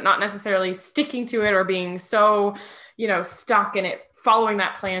is, but not necessarily sticking to it or being so, stuck in it, following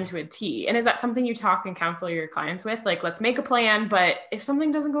that plan to a T. And is that something you talk and counsel your clients with? Like, let's make a plan, but if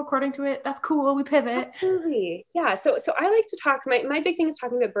something doesn't go according to it, that's cool. We pivot. Absolutely. Yeah. So I like to talk, my big thing is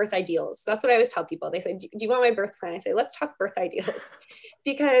talking about birth ideals. That's what I always tell people. They say, do you want my birth plan? I say, let's talk birth ideals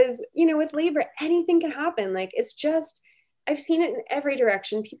because, with labor, anything can happen. Like, it's just, I've seen it in every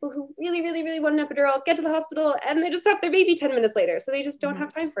direction. People who really, really, really want an epidural get to the hospital and they just have their baby 10 minutes later. So they just don't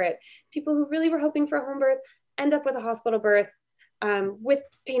have time for it. People who really were hoping for a home birth end up with a hospital birth with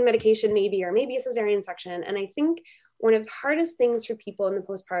pain medication, maybe, or maybe a cesarean section. And I think one of the hardest things for people in the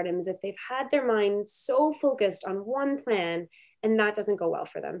postpartum is if they've had their mind so focused on one plan and that doesn't go well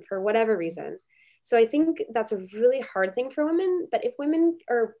for them for whatever reason. So I think that's a really hard thing for women. But if women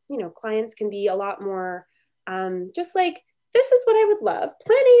or, clients can be a lot more just like, this is what I would love.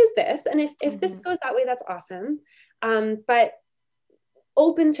 Plan A is this. And if this goes that way, that's awesome. But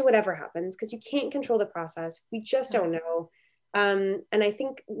open to whatever happens because you can't control the process. We just don't know. And I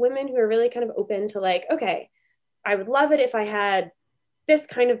think women who are really kind of open to like, okay, I would love it if I had this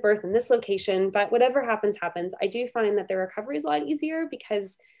kind of birth in this location, but whatever happens, happens. I do find that their recovery is a lot easier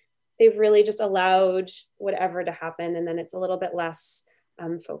because they've really just allowed whatever to happen. And then it's a little bit less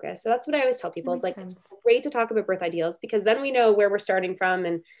focused. So that's what I always tell people is like, it's great to talk about birth ideals because then we know where we're starting from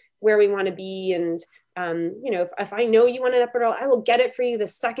and where we want to be. And, if I know you want an epidural, I will get it for you the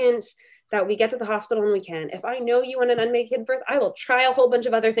second that we get to the hospital and we can. If I know you want an unmedicated birth, I will try a whole bunch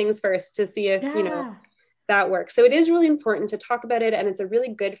of other things first to see if, that works. So it is really important to talk about it. And it's a really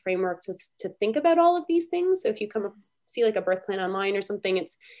good framework to think about all of these things. So if you come up, see like a birth plan online or something,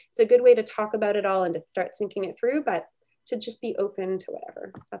 it's a good way to talk about it all and to start thinking it through, but to just be open to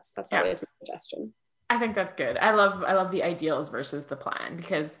whatever. That's always my suggestion. I think that's good. I love the ideals versus the plan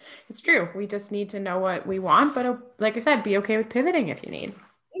because it's true. We just need to know what we want, but like I said, be okay with pivoting if you need.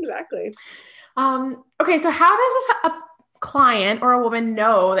 Exactly. Okay. So how does a client or a woman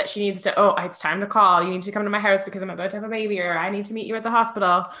know that she needs to, it's time to call. You need to come to my house because I'm about to have a baby, or I need to meet you at the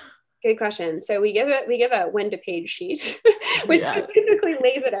hospital. Good question. So we give a when to page sheet, which specifically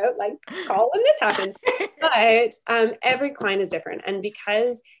lays it out, like call when this happens. But every client is different. And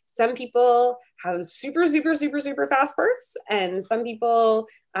because some people have super, super, super, super fast births, and some people,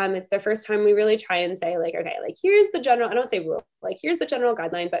 it's their first time, we really try and say like, okay, like here's the general, I don't say rule, like here's the general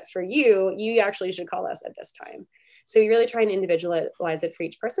guideline, but for you actually should call us at this time. So we really try and individualize it for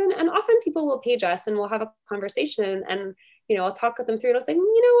each person. And often people will page us and we'll have a conversation and, I'll talk with them through it. I'll say,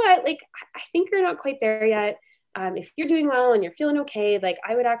 you know what, like, I think you're not quite there yet. If you're doing well and you're feeling okay, like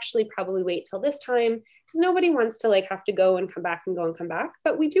I would actually probably wait till this time because nobody wants to like have to go and come back and go and come back.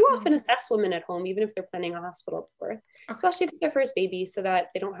 But we do often assess women at home, even if they're planning a hospital birth, especially if it's their first baby, so that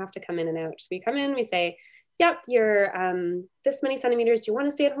they don't have to come in and out. We come in, we say, yep, you're this many centimeters. Do you want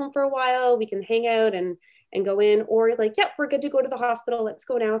to stay at home for a while? We can hang out and go in, or like, yep, we're good to go to the hospital. Let's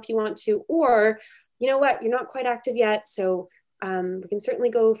go now if you want to. Or, you know what, you're not quite active yet. So we can certainly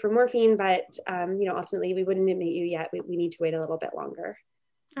go for morphine, but, ultimately we wouldn't admit you yet. We need to wait a little bit longer.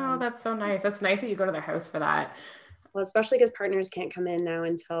 Oh, that's so nice. That's nice that you go to their house for that. Well, especially because partners can't come in now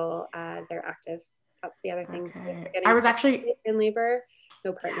until they're active. That's the other thing. Okay. So I was actually in labor,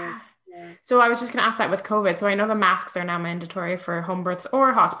 no partners. Yeah. So I was just going to ask that with COVID. So I know the masks are now mandatory for home births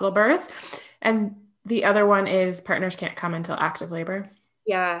or hospital births. And the other one is partners can't come until active labor.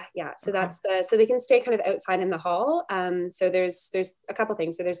 Yeah. So that's so they can stay kind of outside in the hall. So there's a couple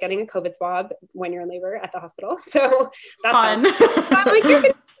things. So there's getting a COVID swab when you're in labor at the hospital. So that's fun. Like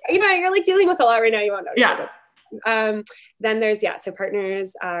you're like dealing with a lot right now. You won't notice. Yeah. Then there's so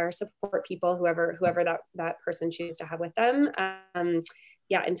partners or support people, whoever that person chooses to have with them.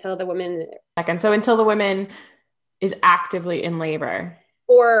 Until the woman. So until the woman is actively in labor.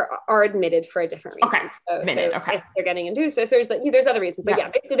 Or are admitted for a different reason. Okay. So if they're getting induced, so if there's other reasons, but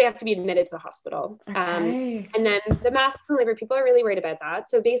basically they have to be admitted to the hospital. Okay. And then the masks in labor, people are really worried about that.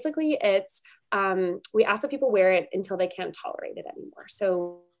 So basically it's, we ask that people wear it until they can't tolerate it anymore.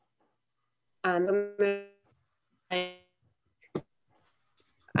 So,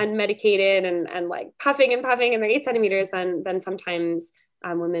 unmedicated and like puffing and they're 8 centimeters, then sometimes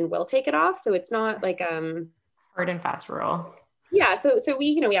women will take it off. So it's not like, hard and fast rule. Yeah. So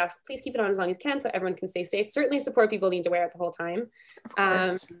we, we ask, please keep it on as long as you can so everyone can stay safe. Certainly support people need to wear it the whole time.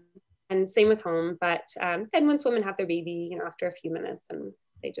 And same with home. But then once women have their baby, after a few minutes and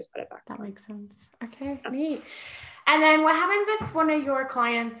they just put it back. That makes sense. Okay, neat. And then what happens if one of your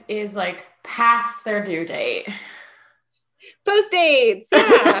clients is like past their due date? Post dates.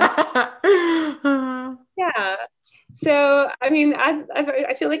 Yeah. Yeah. So, I mean, as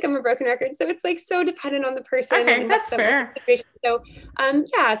I feel like I'm a broken record, so it's like so dependent on the person. Okay, that's fair. So,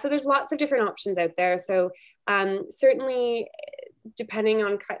 yeah, so there's lots of different options out there. So, certainly depending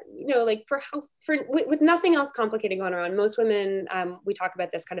on, like with nothing else complicated going on, most women, we talk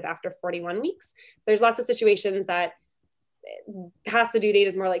about this kind of after 41 weeks. There's lots of situations that has to due date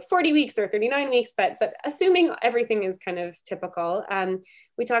is more like 40 weeks or 39 weeks, but assuming everything is kind of typical,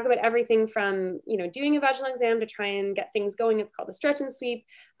 we talk about everything from, doing a vaginal exam to try and get things going. It's called a stretch and sweep.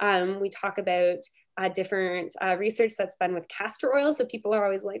 We talk about different research that's been with castor oil. So people are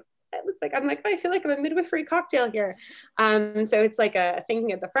always like, it looks like, I'm like, I feel like I'm a midwifery cocktail here. So it's like a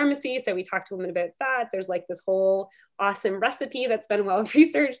thinking of the pharmacy. So we talk to women about that. There's like this whole awesome recipe that's been well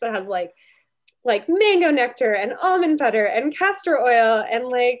researched that has like mango nectar and almond butter and castor oil and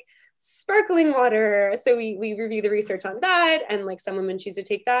like sparkling water. So we review the research on that, and like some women choose to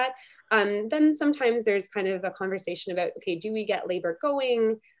take that. Then sometimes there's kind of a conversation about, okay, do we get labor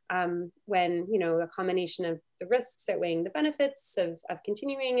going when, a combination of the risks outweighing the benefits of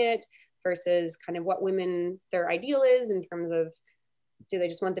continuing it versus kind of what women, their ideal is in terms of, do they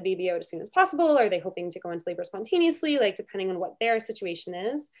just want the baby out as soon as possible? Are they hoping to go into labor spontaneously? Like depending on what their situation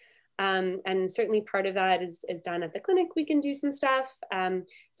is. And certainly part of that is done at the clinic. We can do some stuff.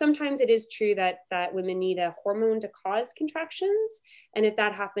 Sometimes it is true that women need a hormone to cause contractions. And if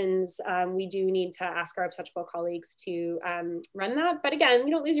that happens, we do need to ask our obstetrical colleagues to run that. But again,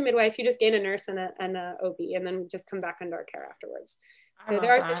 you don't lose your midwife. You just gain a nurse and a OB, and then just come back under our care afterwards. So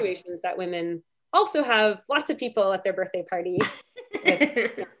there are situations that women also have lots of people at their birthday party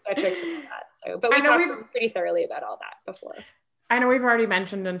with obstetrics and all that. So, but we talked pretty thoroughly about all that before. I know we've already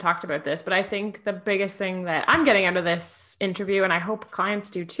mentioned and talked about this, but I think the biggest thing that I'm getting out of this interview, and I hope clients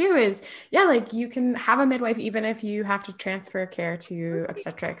do too, is like you can have a midwife even if you have to transfer care to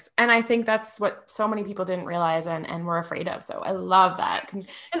obstetrics. And I think that's what so many people didn't realize and were afraid of. So I love that. And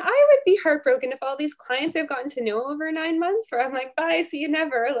I would be heartbroken if all these clients I've gotten to know over 9 months where I'm like, bye, see you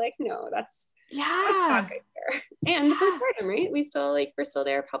never. Like, no, that's not good there. And the postpartum, right? We're still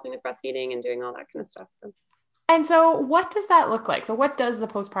there helping with breastfeeding and doing all that kind of stuff. So. And so what does that look like? So what does the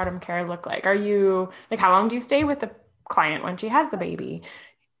postpartum care look like? Are you like, how long do you stay with the client when she has the baby?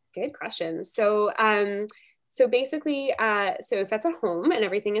 Good question. So, basically, so if that's at home and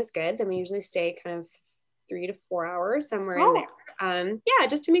everything is good, then we usually stay kind of 3 to 4 hours somewhere in there.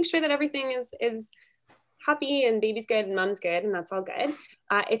 Just to make sure that everything is happy and baby's good and mom's good, and that's all good.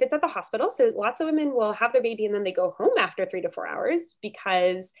 If it's at the hospital, so lots of women will have their baby and then they go home after 3 to 4 hours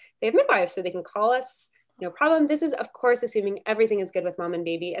because they have midwives, so they can call us. No problem. This is, of course, assuming everything is good with mom and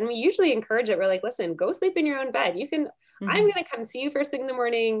baby. And we usually encourage it. We're like, listen, go sleep in your own bed. You can, I'm going to come see you first thing in the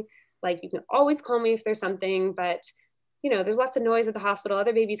morning. Like, you can always call me if there's something, but there's lots of noise at the hospital,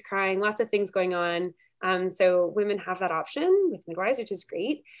 other babies crying, lots of things going on. So women have that option with midwives, which is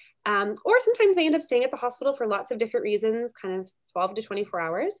great. Or sometimes they end up staying at the hospital for lots of different reasons, kind of 12 to 24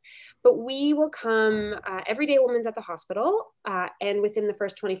 hours. But we will come every day a woman's at the hospital, and within the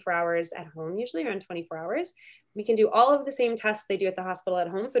first 24 hours at home, usually around 24 hours, we can do all of the same tests they do at the hospital at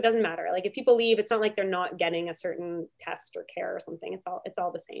home. So it doesn't matter. Like if people leave, it's not like they're not getting a certain test or care or something. It's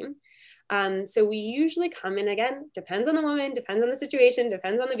all the same. So we usually come in, again, depends on the woman, depends on the situation,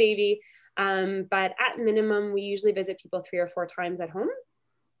 depends on the baby. But at minimum, we usually visit people 3 or 4 times at home.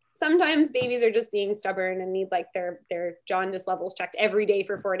 Sometimes babies are just being stubborn and need like their jaundice levels checked every day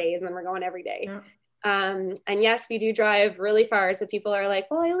for 4 days, and then we're going every day. Yeah. And yes, we do drive really far. So people are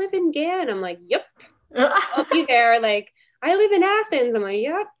like, well, I live in Gan. I'm like, yep, I'll be there. Like, I live in Athens. I'm like,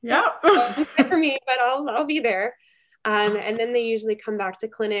 yep. For me, but I'll be there. And then they usually come back to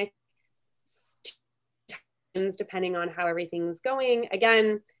clinic depending on how everything's going.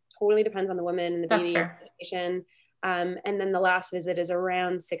 Again, totally depends on the woman and the baby situation. And then the last visit is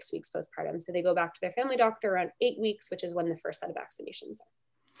around 6 weeks postpartum. So they go back to their family doctor around 8 weeks, which is when the first set of vaccinations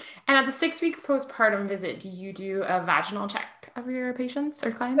are. And at the 6 weeks postpartum visit, do you do a vaginal check of your patients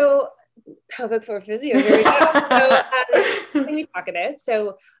or clients? So pelvic floor physio, here we go. So something we talk about.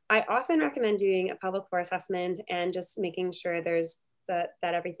 So I often recommend doing a pelvic floor assessment and just making sure that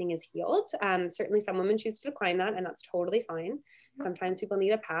everything is healed. Certainly some women choose to decline that, and that's totally fine. Sometimes people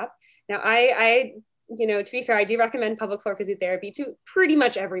need a PAP. Now I to be fair, I do recommend pelvic floor physiotherapy to pretty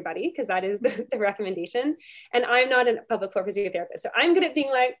much everybody because that is the recommendation. And I'm not a pelvic floor physiotherapist. So I'm good at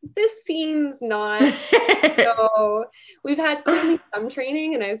being like, this seems not, we've had certainly some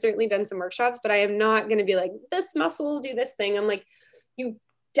training and I've certainly done some workshops, but I am not going to be like, this muscle, do this thing. I'm like, you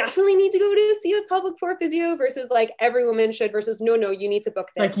definitely need to go to see a pelvic floor physio versus like every woman should versus no, you need to book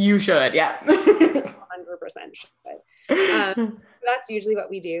this. Like you should, yeah. 100% should. So that's usually what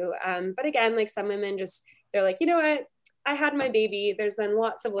we do. But again, like some women just, they're like, you know what? I had my baby. There's been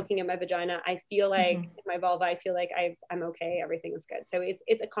lots of looking at my vagina. I feel like my vulva, I feel like I'm okay. Everything is good. So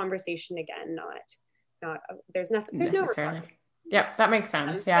it's a conversation again, not there's nothing, there's no requirement. Yep. That makes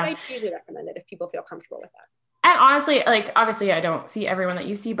sense. Yeah. But I usually recommend it if people feel comfortable with that. And honestly, like, obviously I don't see everyone that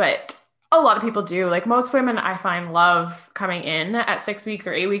you see, but a lot of people do. Like most women I find love coming in at 6 weeks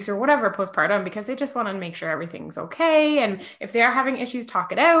or 8 weeks or whatever postpartum, because they just want to make sure everything's okay. And if they are having issues,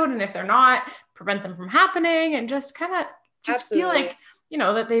 talk it out. And if they're not, prevent them from happening, and just kind of feel like, you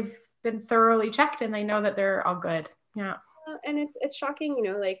know, that they've been thoroughly checked and they know that they're all good. Yeah. And it's shocking, you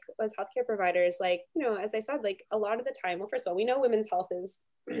know, like as healthcare providers, like, you know, as I said, like a lot of the time, well, first of all, we know women's health is,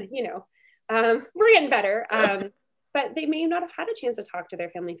 you know, we're getting better. But they may not have had a chance to talk to their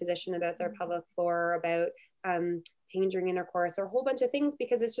family physician about their pelvic floor, about pain during intercourse, or a whole bunch of things,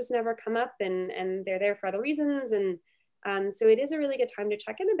 because it's just never come up, and they're there for other reasons. And so it is a really good time to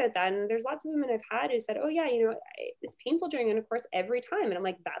check in about that. And there's lots of women I've had who said, oh yeah, you know, it's painful during intercourse every time. And I'm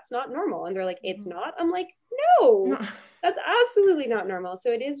like, that's not normal. And they're like, it's not. I'm like, no, that's absolutely not normal. So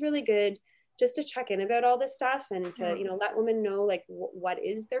it is really good just to check in about all this stuff, and to, you know, let women know like what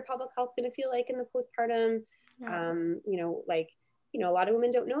is their pelvic health going to feel like in the postpartum. You know, like, you know, a lot of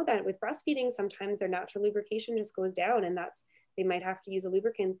women don't know that with breastfeeding, sometimes their natural lubrication just goes down, and they might have to use a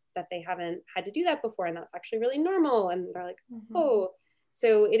lubricant that they haven't had to do that before. And that's actually really normal. And they're like, oh,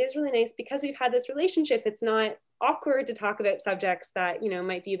 so it is really nice because we've had this relationship. It's not awkward to talk about subjects that, you know,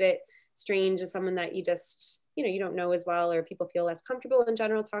 might be a bit strange as someone that you just, you know, you don't know as well, or people feel less comfortable in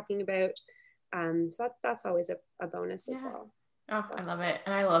general talking about. So that's always a bonus as well. Oh, I love it.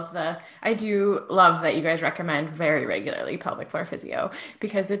 And I do love that you guys recommend very regularly pelvic floor physio,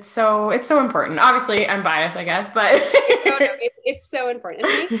 because it's so important. Obviously I'm biased, I guess, but it's so important.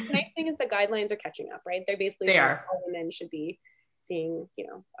 And the nice thing is the guidelines are catching up, right? They're basically saying all women should be seeing, you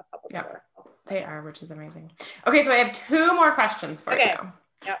know, a pelvic floor. They are, which is amazing. Okay. So I have 2 more questions for you.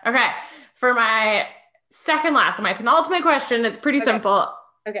 Yep. Okay. For my second last, my penultimate question, it's pretty simple.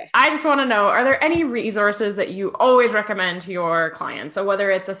 Okay. I just want to know, are there any resources that you always recommend to your clients? So whether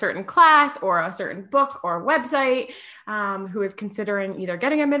it's a certain class or a certain book or website, who is considering either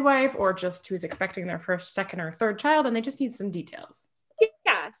getting a midwife, or just who's expecting their first, second, or third child, and they just need some details.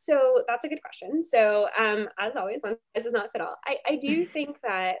 Yeah, so that's a good question. So as always, one size does not fit all. I do think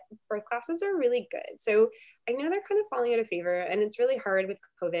that birth classes are really good. So I know they're kind of falling out of favor, and it's really hard with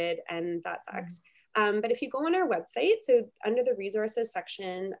COVID, and that sucks. But if you go on our website, so under the resources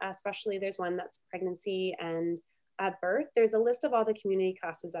section, especially there's one that's pregnancy and birth, there's a list of all the community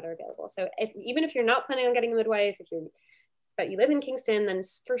classes that are available. So even if you're not planning on getting a midwife, but you live in Kingston, then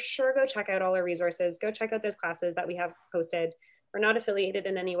for sure go check out all our resources. Go check out those classes that we have posted. We're not affiliated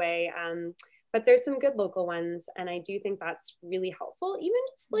in any way, but there's some good local ones. And I do think that's really helpful, even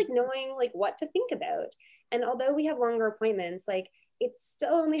just like knowing like what to think about. And although we have longer appointments, like it's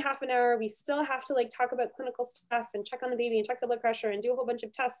still only half an hour. We still have to like talk about clinical stuff and check on the baby and check the blood pressure and do a whole bunch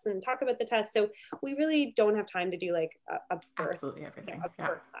of tests and talk about the tests. So we really don't have time to do like a birth, absolutely everything.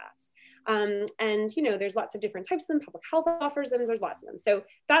 Birth class. And you know, there's lots of different types of them. Public health offers them. There's lots of them. So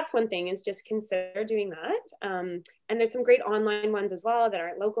that's one thing, is just consider doing that. And there's some great online ones as well that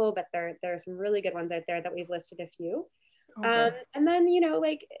aren't local, but there are some really good ones out there that we've listed a few. And then, you know,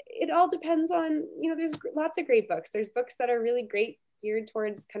 like it all depends on, you know, there's lots of great books. There's books that are really great, geared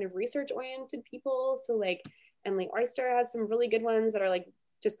towards kind of research oriented people. So like Emily Oyster has some really good ones that are like,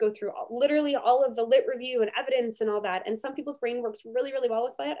 just go through literally all of the lit review and evidence and all that. And some people's brain works really, really well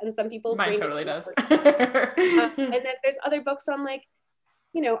with that. And some people's mine brain totally does. And then there's other books on like,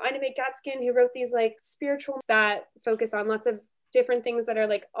 you know, Ina May Gatskin, who wrote these like spiritual that focus on lots of different things that are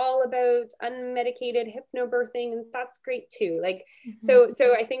like all about unmedicated hypnobirthing, and that's great too. Like, so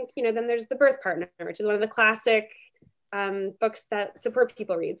I think, you know, then there's The Birth Partner, which is one of the classic books that support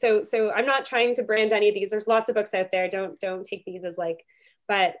people read. So I'm not trying to brand any of these. There's lots of books out there. Don't take these as like,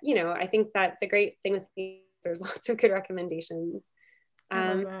 but you know, I think that the great thing with these, there's lots of good recommendations.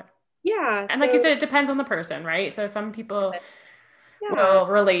 Yeah. And like you said, it depends on the person, right? So some people will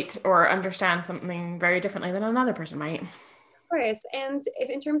relate or understand something very differently than another person might. Course. And if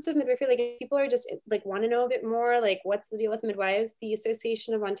in terms of midwifery, like if people are just like want to know a bit more, like what's the deal with midwives, the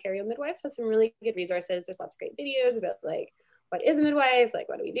Association of Ontario Midwives has some really good resources. There's lots of great videos about like what is a midwife, like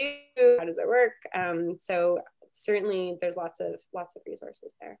what do we do, how does it work. So certainly there's lots of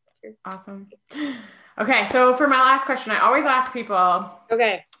resources there. Awesome. Okay, so for my last question, I always ask people,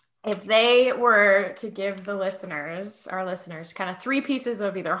 if they were to give our listeners kind of 3 pieces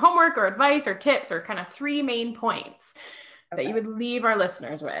of either homework or advice or tips or kind of 3 main points that you would leave our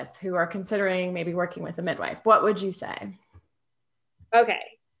listeners with who are considering maybe working with a midwife, what would you say? Okay.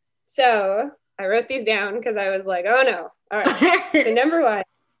 So I wrote these down because I was like, oh no. All right. So number one,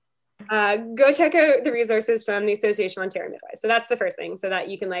 go check out the resources from the Association of Ontario Midwives. So that's the first thing, so that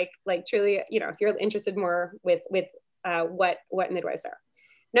you can like truly, you know, if you're interested more with what midwives are.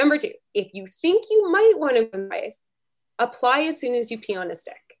 Number two, if you think you might want a midwife, apply as soon as you pee on a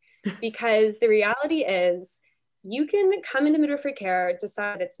stick, because the reality is you can come into midwifery care,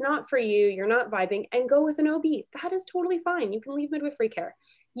 decide it's not for you, you're not vibing, and go with an OB. That is totally fine. You can leave midwifery care.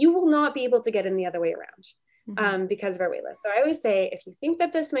 You will not be able to get in the other way around because of our wait list. So I always say, if you think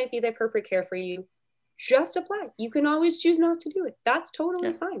that this might be the appropriate care for you, just apply. You can always choose not to do it. That's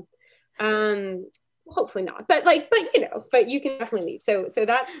totally fine. Hopefully not, but you can definitely leave. So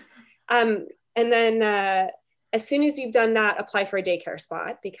that's, and then as soon as you've done that, apply for a daycare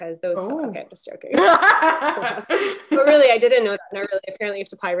spot, because those, okay, I'm just joking. But really, I didn't know that. No, really, apparently you have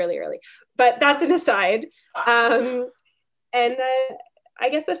to apply really early, but that's an aside. And then I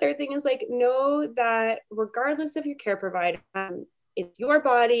guess the third thing is like, know that regardless of your care provider, it's your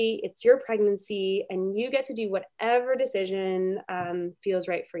body, it's your pregnancy, and you get to do whatever decision feels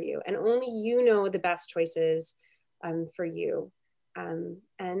right for you. And only you know the best choices for you.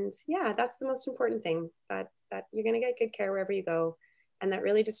 And yeah, that's the most important thing, that you're going to get good care wherever you go, and that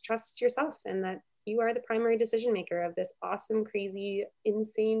really just trust yourself, and that you are the primary decision maker of this awesome, crazy,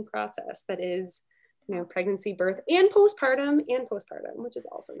 insane process that is, you know, pregnancy, birth, and postpartum, which is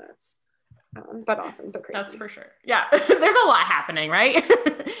also nuts. But awesome, but crazy. That's for sure. Yeah. There's a lot happening, right?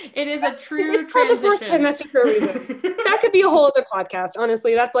 It is a true it's called transition. The fourth trimester for a reason. That could be a whole other podcast.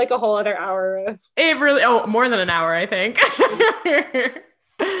 Honestly, that's like a whole other hour. It really, more than an hour, I think.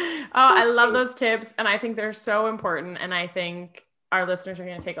 I love those tips. And I think they're so important. And I think our listeners are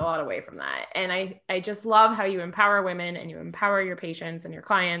going to take a lot away from that. And I just love how you empower women and you empower your patients and your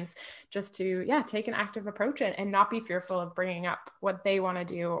clients just to, take an active approach and not be fearful of bringing up what they want to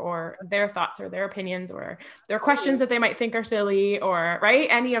do, or their thoughts or their opinions or their questions that they might think are silly, or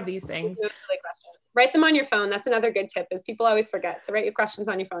any of these things. No silly questions. Write them on your phone. That's another good tip, is people always forget. So write your questions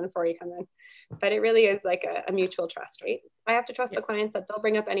on your phone before you come in. But it really is like a mutual trust, right? I have to trust the clients that they'll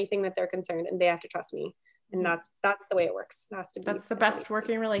bring up anything that they're concerned, and they have to trust me. And that's the way it works. It has to be. That's the best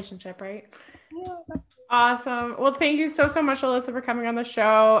working relationship, right? Yeah. Awesome. Well, thank you so much, Alyssa, for coming on the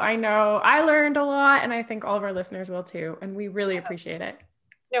show. I know I learned a lot, and I think all of our listeners will too. And we really appreciate it.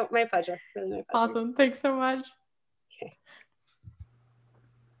 No, my pleasure. Really my pleasure. Awesome. Thanks so much. Okay.